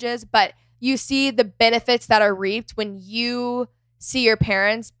marriages, but you see the benefits that are reaped when you see your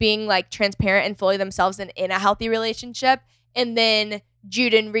parents being like transparent and fully themselves in a healthy relationship. And then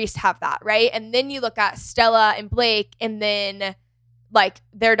Jude and Reese have that, right? And then you look at Stella and Blake and then like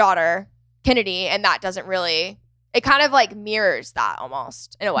their daughter, Kennedy, and that doesn't really, it kind of like mirrors that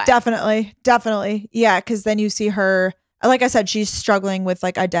almost in a way. Definitely. Yeah, because then you see her, like I said, she's struggling with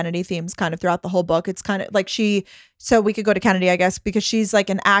like identity themes kind of throughout the whole book. It's kind of like so we could go to Kennedy, I guess, because she's like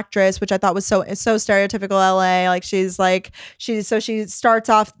an actress, which I thought was so stereotypical LA. Like she starts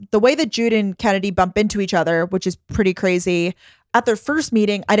off the way that Jude and Kennedy bump into each other, which is pretty crazy. At their first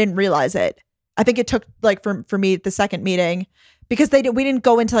meeting, I didn't realize it. I think it took like for me the second meeting because we didn't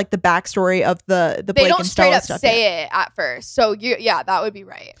go into like the backstory of the they Blake don't and straight Stella up stuff say yet. it at first. So that would be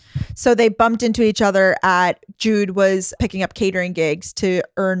right. So they bumped into each other at Jude was picking up catering gigs to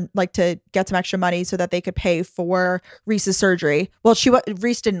earn like to get some extra money so that they could pay for Reese's surgery. Well,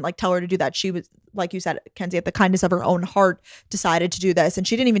 Reese didn't like tell her to do that. She was, like you said, Kenzie, at the kindness of her own heart decided to do this. And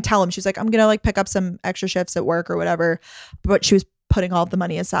she didn't even tell him. She was like, I'm going to like pick up some extra shifts at work or whatever. But she was putting all the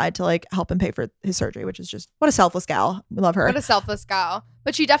money aside to like help him pay for his surgery, which is just what a selfless gal. We love her. What a selfless gal.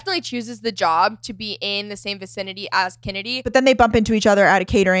 But she definitely chooses the job to be in the same vicinity as Kennedy. But then they bump into each other at a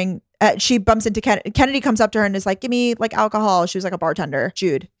catering. She bumps into Kennedy comes up to her and is like, give me like alcohol. She was like a bartender.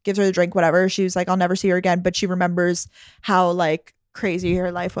 Jude gives her the drink, whatever. She was like, I'll never see her again. But she remembers how like crazy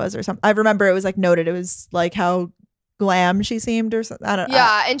her life was or something. I remember it was like noted. It was like how glam she seemed or something. I don't know.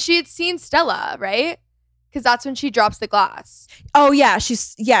 Yeah. And she had seen Stella, right? Because that's when she drops the glass. Oh, yeah. She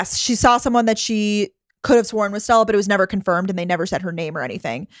saw someone that she could have sworn was Stella, but it was never confirmed and they never said her name or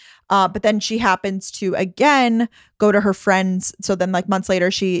anything. But then she happens to, again, go to her friend's. So then like months later,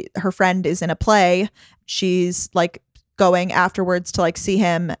 her friend is in a play. She's like going afterwards to like see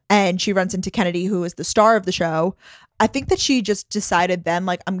him and she runs into Kennedy, who is the star of the show. I think that she just decided then,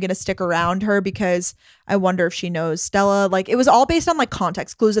 like, I'm going to stick around her because I wonder if she knows Stella. Like, it was all based on, like,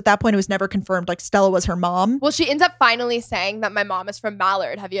 context clues at that point. It was never confirmed, like, Stella was her mom. Well, she ends up finally saying that my mom is from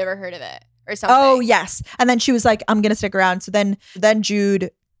Mallard. Have you ever heard of it? Or something. Oh, yes. And then she was like, I'm going to stick around. So then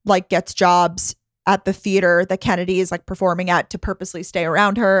Jude, like, gets jobs at the theater that Kennedy is like performing at to purposely stay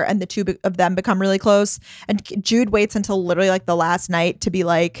around her, and the two of them become really close. And Jude waits until literally like the last night to be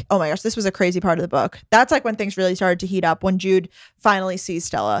like, oh my gosh, this was a crazy part of the book. That's like when things really started to heat up, when Jude finally sees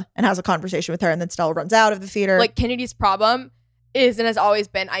Stella and has a conversation with her, and then Stella runs out of the theater. Like, Kennedy's problem is and has always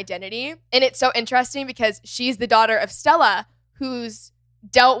been identity. And it's so interesting because she's the daughter of Stella, who's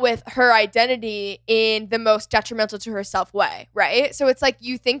dealt with her identity in the most detrimental to herself way, right? So it's like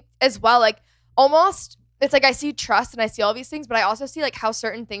you think as well, like, almost, it's like I see trust and I see all these things, but I also see like how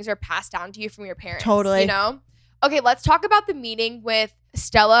certain things are passed down to you from your parents. Totally. You know? Okay, let's talk about the meeting with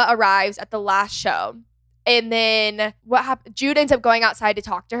Stella arrives at the last show. And then what happened? Jude ends up going outside to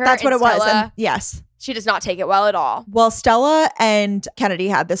talk to her. That's what it was. Stella And yes. she does not take it well at all. Well, Stella and Kennedy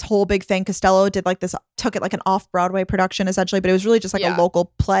had this whole big thing because Stella did like this, took it like an off-Broadway production essentially, but it was really just like a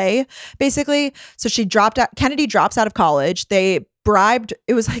local play basically. So Kennedy drops out of college. They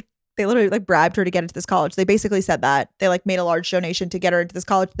literally like bribed her to get into this college. They basically said that. They like made a large donation to get her into this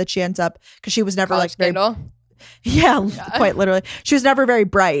college that she ends up, because she was never college like very, yeah, quite literally. She was never very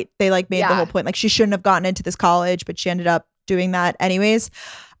bright. They like made the whole point. Like she shouldn't have gotten into this college, but she ended up doing that anyways.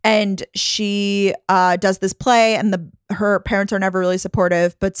 And she does this play, and her parents are never really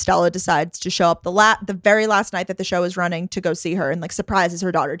supportive, but Stella decides to show up the very last night that the show is running to go see her and like surprises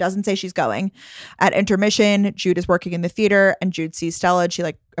her daughter. Doesn't say she's going. At intermission, Jude is working in the theater, and Jude sees Stella, and she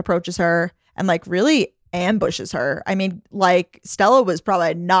like approaches her and like really ambushes her. I mean, like Stella was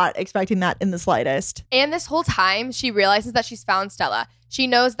probably not expecting that in the slightest. And this whole time, she realizes that she's found Stella. She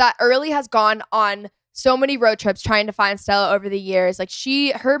knows that Early has gone on so many road trips trying to find Stella over the years. Like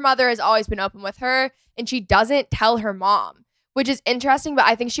her mother has always been open with her, and she doesn't tell her mom, which is interesting. But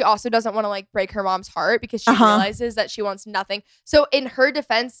I think she also doesn't want to like break her mom's heart because she realizes that she wants nothing. So in her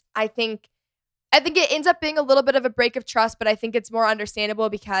defense, I think it ends up being a little bit of a break of trust, but I think it's more understandable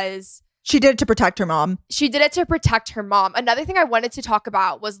because she did it to protect her mom. She did it to protect her mom. Another thing I wanted to talk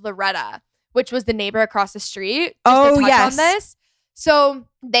about was Loretta, which was the neighbor across the street. Just to touch on this. So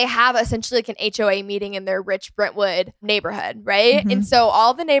they have essentially like an HOA meeting in their rich Brentwood neighborhood, right? Mm-hmm. And so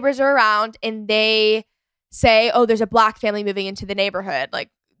all the neighbors are around, and they say, oh, there's a Black family moving into the neighborhood. Like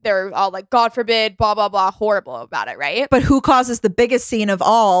they're all like, God forbid, blah, blah, blah, horrible about it, right? But who causes the biggest scene of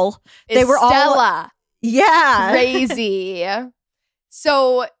all? They were Stella. All... Yeah. Crazy.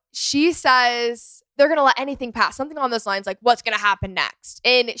 So she says they're going to let anything pass. Something on those lines, like what's going to happen next?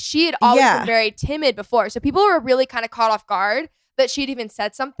 And she had always been very timid before. So people were really kind of caught off guard that she'd even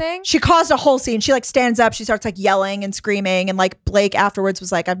said something. She caused a whole scene. She like stands up. She starts like yelling and screaming. And like Blake afterwards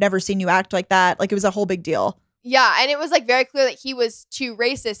was like, I've never seen you act like that. Like it was a whole big deal. Yeah. And it was like very clear that he was too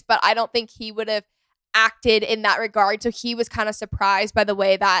racist, but I don't think he would have acted in that regard. So he was kind of surprised by the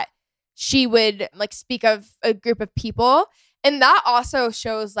way that she would like speak of a group of people. And that also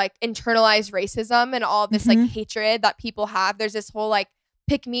shows like internalized racism and all this like hatred that people have. There's this whole like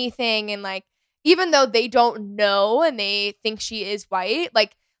pick me thing, and like even though they don't know and they think she is white,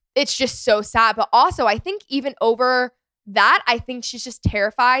 like it's just so sad. But also I think even over that, I think she's just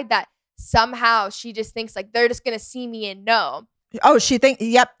terrified that somehow she just thinks like they're just going to see me and know. Oh,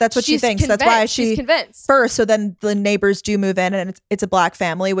 yep, that's what she thinks. That's why she's convinced. First, so then the neighbors do move in, and it's a Black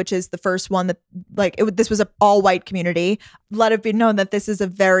family, which is the first one that like this was an all white community. Let it be known that this is a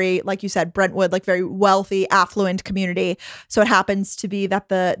very, like you said, Brentwood, like very wealthy, affluent community. So it happens to be that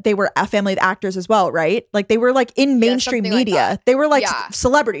they were a family of actors as well, right? Like they were like in mainstream media. They were like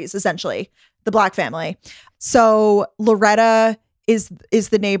celebrities essentially. The Black family. So Loretta is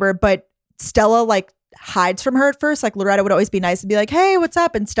the neighbor, but Stella like hides from her at first. Like Loretta would always be nice and be like, hey, what's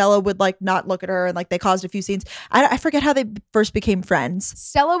up? And Stella would like not look at her, and like they caused a few scenes. I forget how they first became friends.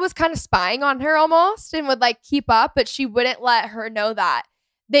 Stella was kind of spying on her almost and would like keep up, but she wouldn't let her know that.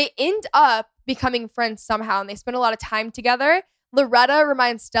 They end up becoming friends somehow, and they spend a lot of time together. Loretta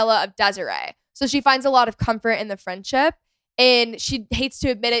reminds Stella of Desiree. So she finds a lot of comfort in the friendship, and she hates to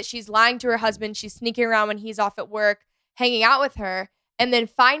admit it. She's lying to her husband. She's sneaking around when he's off at work, hanging out with her. And then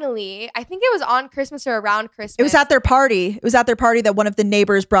finally, I think it was on Christmas or around Christmas. It was at their party. It was at their party that one of the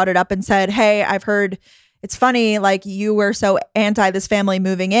neighbors brought it up and said, hey, I've heard it's funny, like you were so anti this family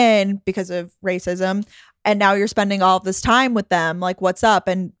moving in because of racism, and now you're spending all of this time with them. Like, what's up?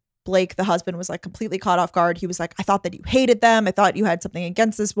 And Blake, the husband, was like completely caught off guard. He was like, I thought that you hated them. I thought you had something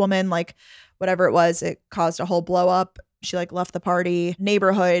against this woman. Like, whatever it was, it caused a whole blow up. She like left the party.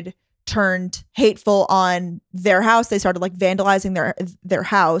 Neighborhood turned hateful on their house. They started like vandalizing their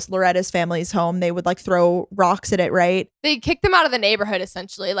house, Loretta's family's home. They would like throw rocks at it, right? They kicked them out of the neighborhood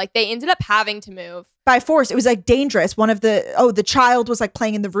essentially. Like they ended up having to move by force. It was like dangerous. One of the child was like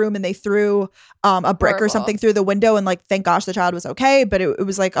playing in the room, and they threw a brick or something through the window, and like thank gosh the child was okay, but it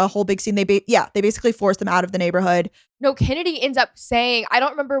was like a whole big scene. They basically forced them out of the neighborhood. No, Kennedy ends up saying, I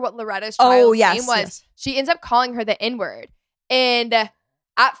don't remember what Loretta's child's name was. Yes. She ends up calling her the N-word. And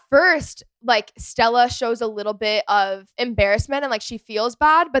at first, like Stella shows a little bit of embarrassment and like she feels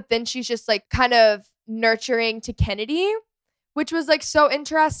bad, but then she's just like kind of nurturing to Kennedy, which was like so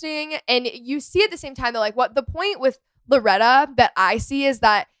interesting. And you see at the same time that like what the point with Loretta that I see is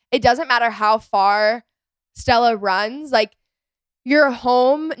that it doesn't matter how far Stella runs, like your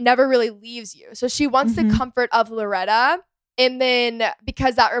home never really leaves you. So she wants the comfort of Loretta. And then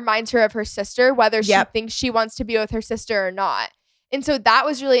because that reminds her of her sister, whether she thinks she wants to be with her sister or not. And so that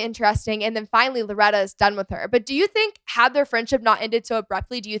was really interesting. And then finally, Loretta is done with her. But do you think, had their friendship not ended so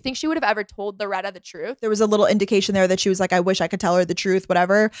abruptly, do you think she would have ever told Loretta the truth? There was a little indication there that she was like, I wish I could tell her the truth,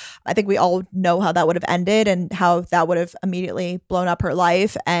 whatever. I think we all know how that would have ended and how that would have immediately blown up her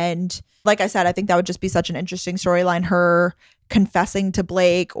life. And like I said, I think that would just be such an interesting storyline, her confessing to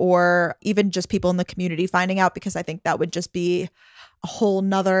Blake, or even just people in the community finding out, because I think that would just be a whole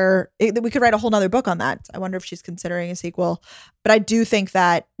nother, we could write a whole nother book on that. I wonder if she's considering a sequel. But I do think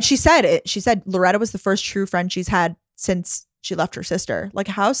that she said Loretta was the first true friend she's had since she left her sister. Like,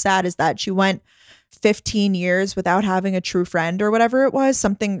 how sad is that? She went 15 years without having a true friend or whatever it was,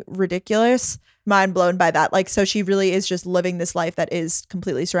 something ridiculous. Mind blown by that. Like, so she really is just living this life that is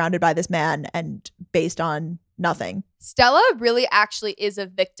completely surrounded by this man and based on nothing. Stella really actually is a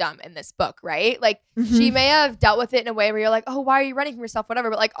victim in this book, right? Like, she may have dealt with it in a way where you're like, oh, why are you running from yourself?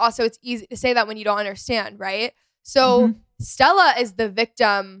 Whatever. But like, also it's easy to say that when you don't understand, right? So Stella is the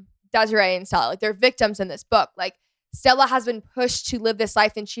victim, Desiree and Stella. Like, they're victims in this book. Like, Stella has been pushed to live this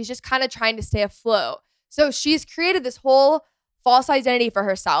life and she's just kind of trying to stay afloat. So she's created this whole false identity for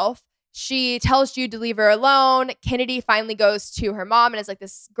herself. She tells Jude to leave her alone. Kennedy finally goes to her mom and is like,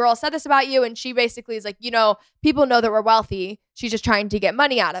 this girl said this about you. And she basically is like, you know, people know that we're wealthy. She's just trying to get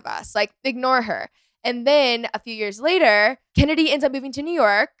money out of us. Like, ignore her. And then a few years later, Kennedy ends up moving to New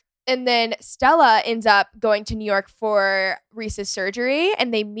York. And then Stella ends up going to New York for Reese's surgery.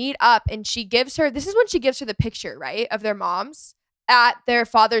 And they meet up and she gives her, this is when she gives her the picture, right, of their moms at their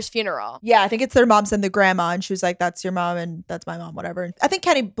father's funeral. Yeah, I think it's their moms and the grandma. And she was like, that's your mom and that's my mom, whatever. And I think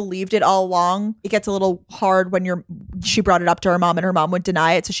Kenny believed it all along. It gets a little hard when she brought it up to her mom and her mom would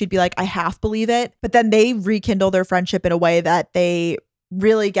deny it. So she'd be like, I half believe it. But then they rekindle their friendship in a way that they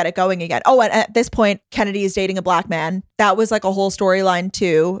really get it going again. Oh, and at this point, Kennedy is dating a black man. That was like a whole storyline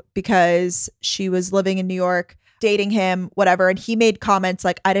too, because she was living in New York, dating him, whatever. And he made comments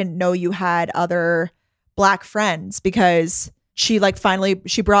like, I didn't know you had other black friends, because she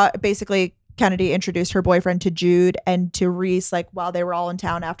brought, basically Kennedy introduced her boyfriend to Jude and to Reese, like, while they were all in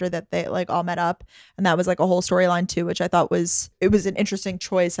town after that, they like all met up. And that was like a whole storyline too, which I thought was an interesting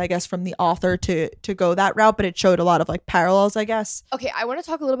choice, I guess, from the author to go that route, but it showed a lot of like parallels, I guess. Okay, let's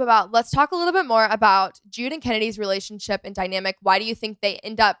talk a little bit more about Jude and Kennedy's relationship and dynamic. Why do you think they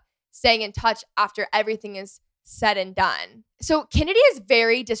end up staying in touch after everything is said and done? So Kennedy is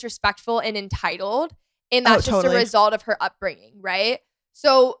very disrespectful and entitled, and that's just a result of her upbringing, right?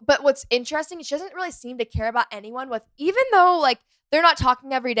 So, but what's interesting is she doesn't really seem to care about anyone with, even though like they're not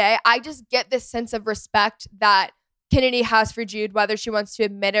talking every day, I just get this sense of respect that Kennedy has for Jude, whether she wants to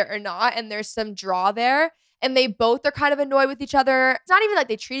admit it or not. And there's some draw there. And they both are kind of annoyed with each other. It's not even like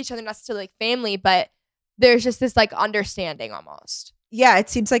they treat each other necessarily like family, but there's just this like understanding almost. Yeah, it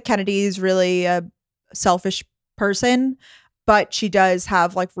seems like Kennedy is really a selfish person, but she does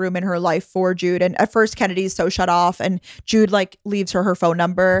have like room in her life for Jude. And at first Kennedy's so shut off, and Jude like leaves her phone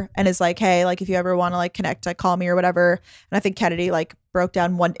number and is like, hey, like if you ever want to like connect, like call me or whatever. And I think Kennedy like broke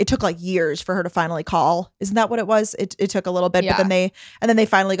down it took like years for her to finally call. Isn't that what it was? It took a little bit, yeah. But then they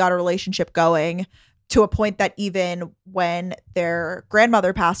finally got a relationship going, to a point that even when their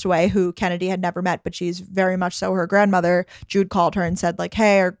grandmother passed away, who Kennedy had never met, but she's very much so her grandmother, Jude called her and said like,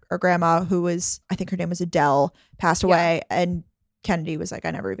 hey, our grandma, who was, I think her name was Adele, passed away. Yeah. And Kennedy was like,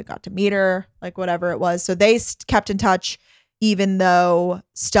 I never even got to meet her, like whatever it was. So they kept in touch, even though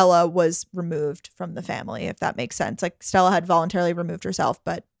Stella was removed from the family, if that makes sense. Like Stella had voluntarily removed herself,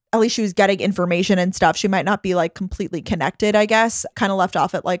 but at least she was getting information and stuff. She might not be like completely connected, I guess. Kind of left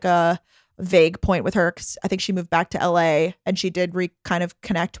off at like a vague point with her, because I think she moved back to LA and she did kind of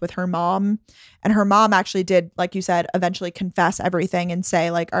connect with her mom, and her mom actually did, like you said, eventually confess everything and say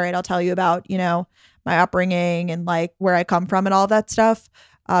like, all right, I'll tell you about, you know, my upbringing and like where I come from and all that stuff,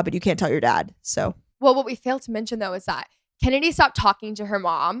 but you can't tell your dad. So, well, what we failed to mention though is that Kennedy stopped talking to her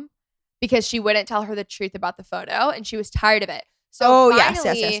mom because she wouldn't tell her the truth about the photo and she was tired of it. So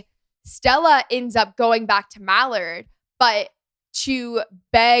finally, yes. Stella ends up going back to Mallard, but to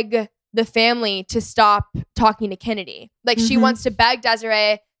beg the family to stop talking to Kennedy. Like she wants to beg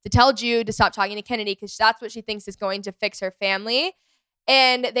Desiree to tell Jude to stop talking to Kennedy because that's what she thinks is going to fix her family.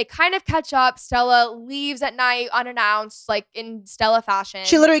 And they kind of catch up. Stella leaves at night unannounced, like in Stella fashion.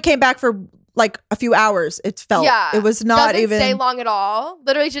 She literally came back for like a few hours. It felt. Yeah, it was not doesn't even stay long at all.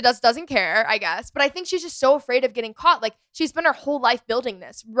 Literally, she doesn't care, I guess. But I think she's just so afraid of getting caught. Like she spent her whole life building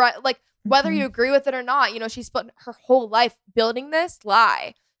this, right? Like whether you agree with it or not, you know, she spent her whole life building this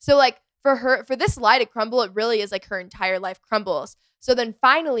lie. So like for this lie to crumble, it really is like her entire life crumbles. So then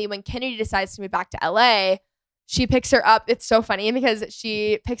finally, when Kennedy decides to move back to LA, she picks her up. It's so funny because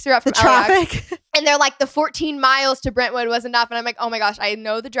she picks her up from The traffic. LAX, and they're like, the 14 miles to Brentwood was enough. And I'm like, oh my gosh, I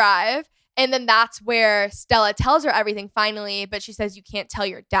know the drive. And then that's where Stella tells her everything finally, but she says, you can't tell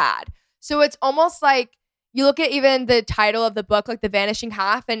your dad. So it's almost like you look at even the title of the book, like The Vanishing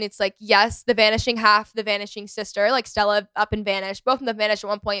Half, and it's like, yes, the vanishing half, the vanishing sister, like Stella up and vanished. Both of them vanished at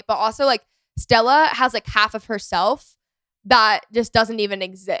one point, but also like Stella has like half of herself that just doesn't even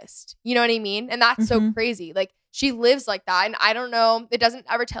exist. You know what I mean? And that's so crazy. Like she lives like that. And I don't know, it doesn't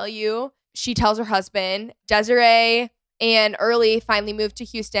ever tell you. She tells her husband. Desiree and Early finally moved to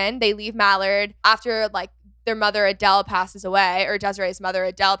Houston. They leave Mallard after like their mother Adele passes away, or Desiree's mother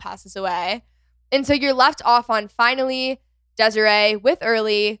Adele passes away. And so you're left off on finally Desiree with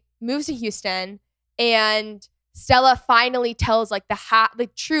Early moves to Houston, and Stella finally tells like the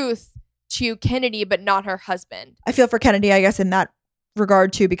truth to Kennedy, but not her husband. I feel for Kennedy, I guess, in that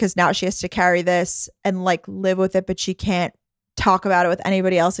regard too, because now she has to carry this and like live with it, but she can't talk about it with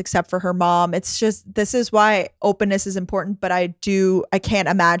anybody else except for her mom. It's just, this is why openness is important, but I can't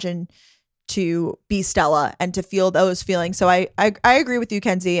imagine to be Stella and to feel those feelings. So I agree with you,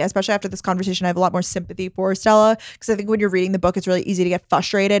 Kenzie, especially after this conversation. I have a lot more sympathy for Stella, because I think when you're reading the book, it's really easy to get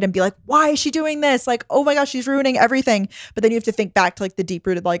frustrated and be like, why is she doing this? Like, oh my gosh, she's ruining everything. But then you have to think back to like the deep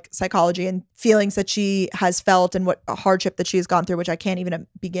rooted like psychology and feelings that she has felt and what a hardship that she has gone through, which I can't even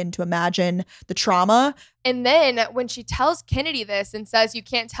begin to imagine the trauma. And then when she tells Kennedy this and says, you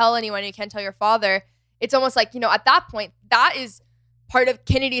can't tell anyone, you can't tell your father, it's almost like, at that point, that is part of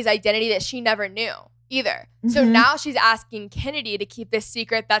Kennedy's identity that she never knew either. So now she's asking Kennedy to keep this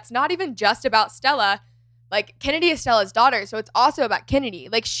secret that's not even just about Stella. Like, Kennedy is Stella's daughter, so it's also about Kennedy.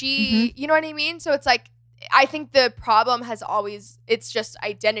 Like, she, you know what I mean? So it's like, I think the problem has always, it's just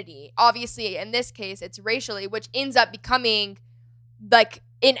identity. Obviously, in this case, it's racially, which ends up becoming like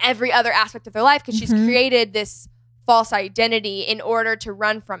in every other aspect of their life, because she's created this false identity in order to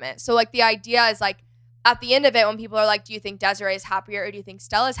run from it. So like the idea is like, at the end of it, when people are like, do you think Desiree is happier or do you think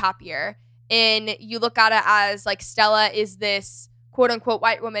Stella is happier? And you look at it as like Stella is this quote unquote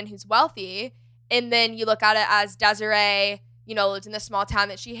white woman who's wealthy. And then you look at it as Desiree, lived in this small town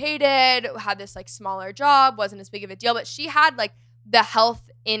that she hated, had this like smaller job, wasn't as big of a deal, but she had like the health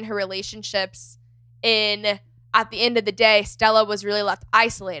in her relationships. At the end of the day, Stella was really left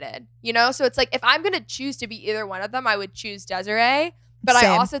isolated, So it's like, if I'm going to choose to be either one of them, I would choose Desiree. But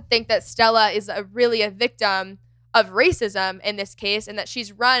Same. I also think that Stella is really a victim of racism in this case, and that she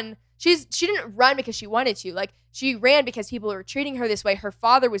didn't run because she wanted to. Like, she ran because people were treating her this way. Her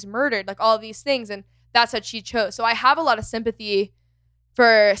father was murdered, like all of these things, and that's what she chose. So I have a lot of sympathy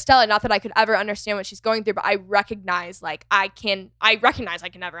for Stella. Not that I could ever understand what she's going through, but I recognize I can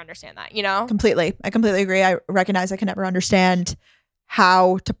never understand that, Completely. I completely agree. I recognize I can never understand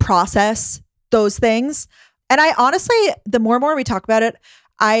how to process those things. And I honestly, the more and more we talk about it,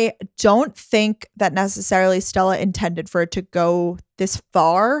 I don't think that necessarily Stella intended for it to go this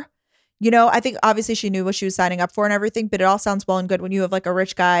far. I think obviously she knew what she was signing up for and everything, but it all sounds well and good when you have like a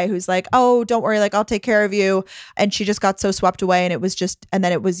rich guy who's like, oh, don't worry, like I'll take care of you. And she just got so swept away, and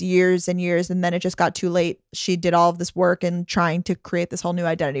then it was years and years, and then it just got too late. She did all of this work and trying to create this whole new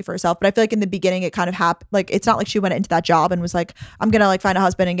identity for herself. But I feel like in the beginning it kind of happened. Like, it's not like she went into that job and was like, I'm going to like find a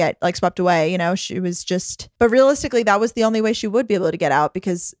husband and get like swept away. She was just, but realistically that was the only way she would be able to get out,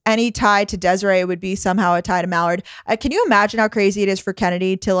 because any tie to Desiree would be somehow a tie to Mallard. Can you imagine how crazy it is for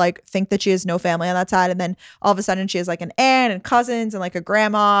Kennedy to like think that she has no family on that side, and then all of a sudden she has like an aunt and cousins and like a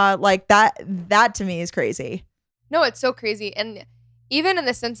grandma? Like that to me is crazy. No, it's so crazy. And even in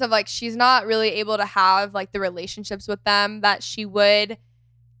the sense of like, she's not really able to have like the relationships with them that she would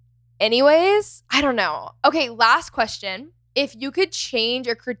anyways. I don't know. Okay, last question. If you could change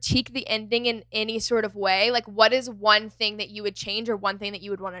or critique the ending in any sort of way, like what is one thing that you would change or one thing that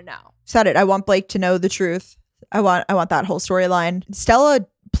you would want to know? Said it. I want Blake to know the truth. I want that whole storyline. Stella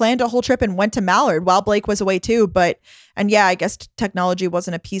planned a whole trip and went to Mallard while Blake was away too. And yeah, I guess technology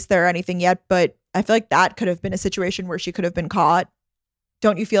wasn't a piece there or anything yet, but I feel like that could have been a situation where she could have been caught.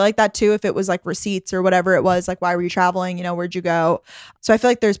 Don't you feel like that too? If it was like receipts or whatever it was, like why were you traveling? Where'd you go? So I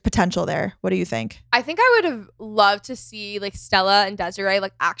feel like there's potential there. What do you think? I think I would have loved to see like Stella and Desiree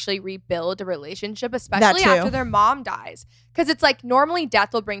like actually rebuild a relationship, especially after their mom dies. Because it's like normally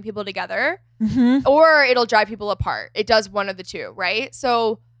death will bring people together or it'll drive people apart. It does one of the two, right?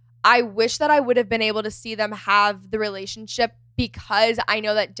 So I wish that I would have been able to see them have the relationship, because I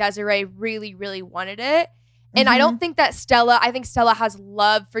know that Desiree really, really wanted it. And I don't think that I think Stella has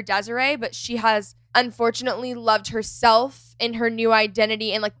love for Desiree, but she has unfortunately loved herself in her new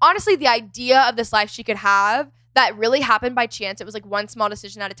identity. And like, honestly, the idea of this life she could have that really happened by chance. It was like one small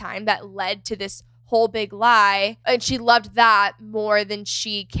decision at a time that led to this whole big lie. And she loved that more than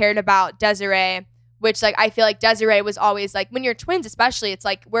she cared about Desiree, which like I feel like Desiree was always like, when you're twins especially, it's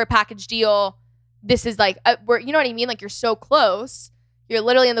like we're a package deal. This is like, we're, you know what I mean? Like you're so close. You're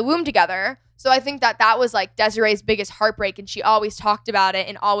literally in the womb together. So I think that was like Desiree's biggest heartbreak, and she always talked about it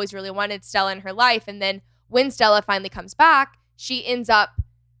and always really wanted Stella in her life. And then when Stella finally comes back, she ends up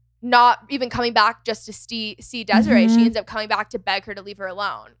not even coming back just to see Desiree. She ends up coming back to beg her to leave her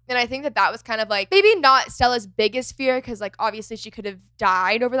alone. And I think that was kind of like maybe not Stella's biggest fear, because like obviously she could have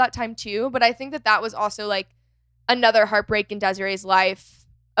died over that time too. But I think that was also like another heartbreak in Desiree's life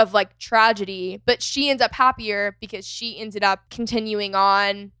of like tragedy. But she ends up happier because she ended up continuing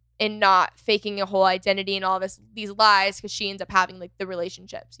on and not faking a whole identity and all of these lies, because she ends up having like the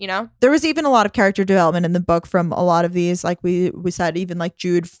relationships, you know? There was even a lot of character development in the book from a lot of these. Like we said, even like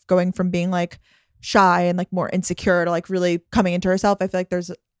Jude going from being like shy and like more insecure to like really coming into herself. I feel like there's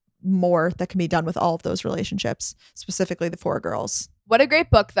more that can be done with all of those relationships, specifically the 4 girls. What a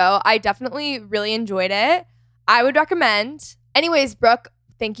great book though. I definitely really enjoyed it. I would recommend. Anyways, Brooke,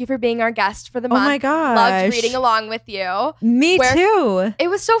 thank you for being our guest for the month. Oh my gosh. Loved reading along with you. Me too. It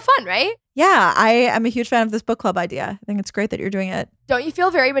was so fun, right? Yeah, I am a huge fan of this book club idea. I think it's great that you're doing it. Don't you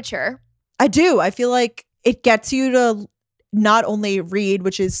feel very mature? I do. I feel like it gets you to not only read,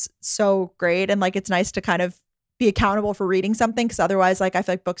 which is so great, and like it's nice to kind of be accountable for reading something, because otherwise like I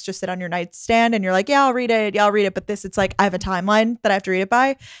feel like books just sit on your nightstand and you're like, yeah, I'll read it. But this, it's like I have a timeline that I have to read it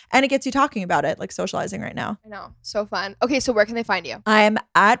by, and it gets you talking about it, like socializing right now. I know. So fun. Okay, so where can they find you? I'm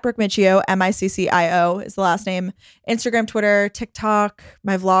at Brooke Miccio, Miccio is the last name. Instagram, Twitter, TikTok.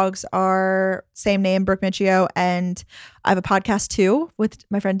 My vlogs are same name, Brooke Miccio, and I have a podcast too with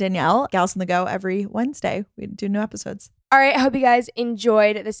my friend Danielle, Gals on the Go, every Wednesday. We do new episodes. All right, I hope you guys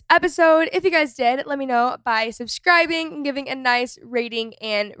enjoyed this episode. If you guys did, let me know by subscribing and giving a nice rating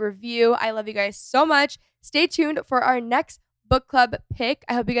and review. I love you guys so much. Stay tuned for our next book club pick.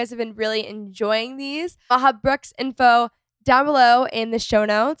 I hope you guys have been really enjoying these. I'll have Brooke's info down below in the show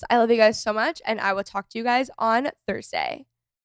notes. I love you guys so much, and I will talk to you guys on Thursday.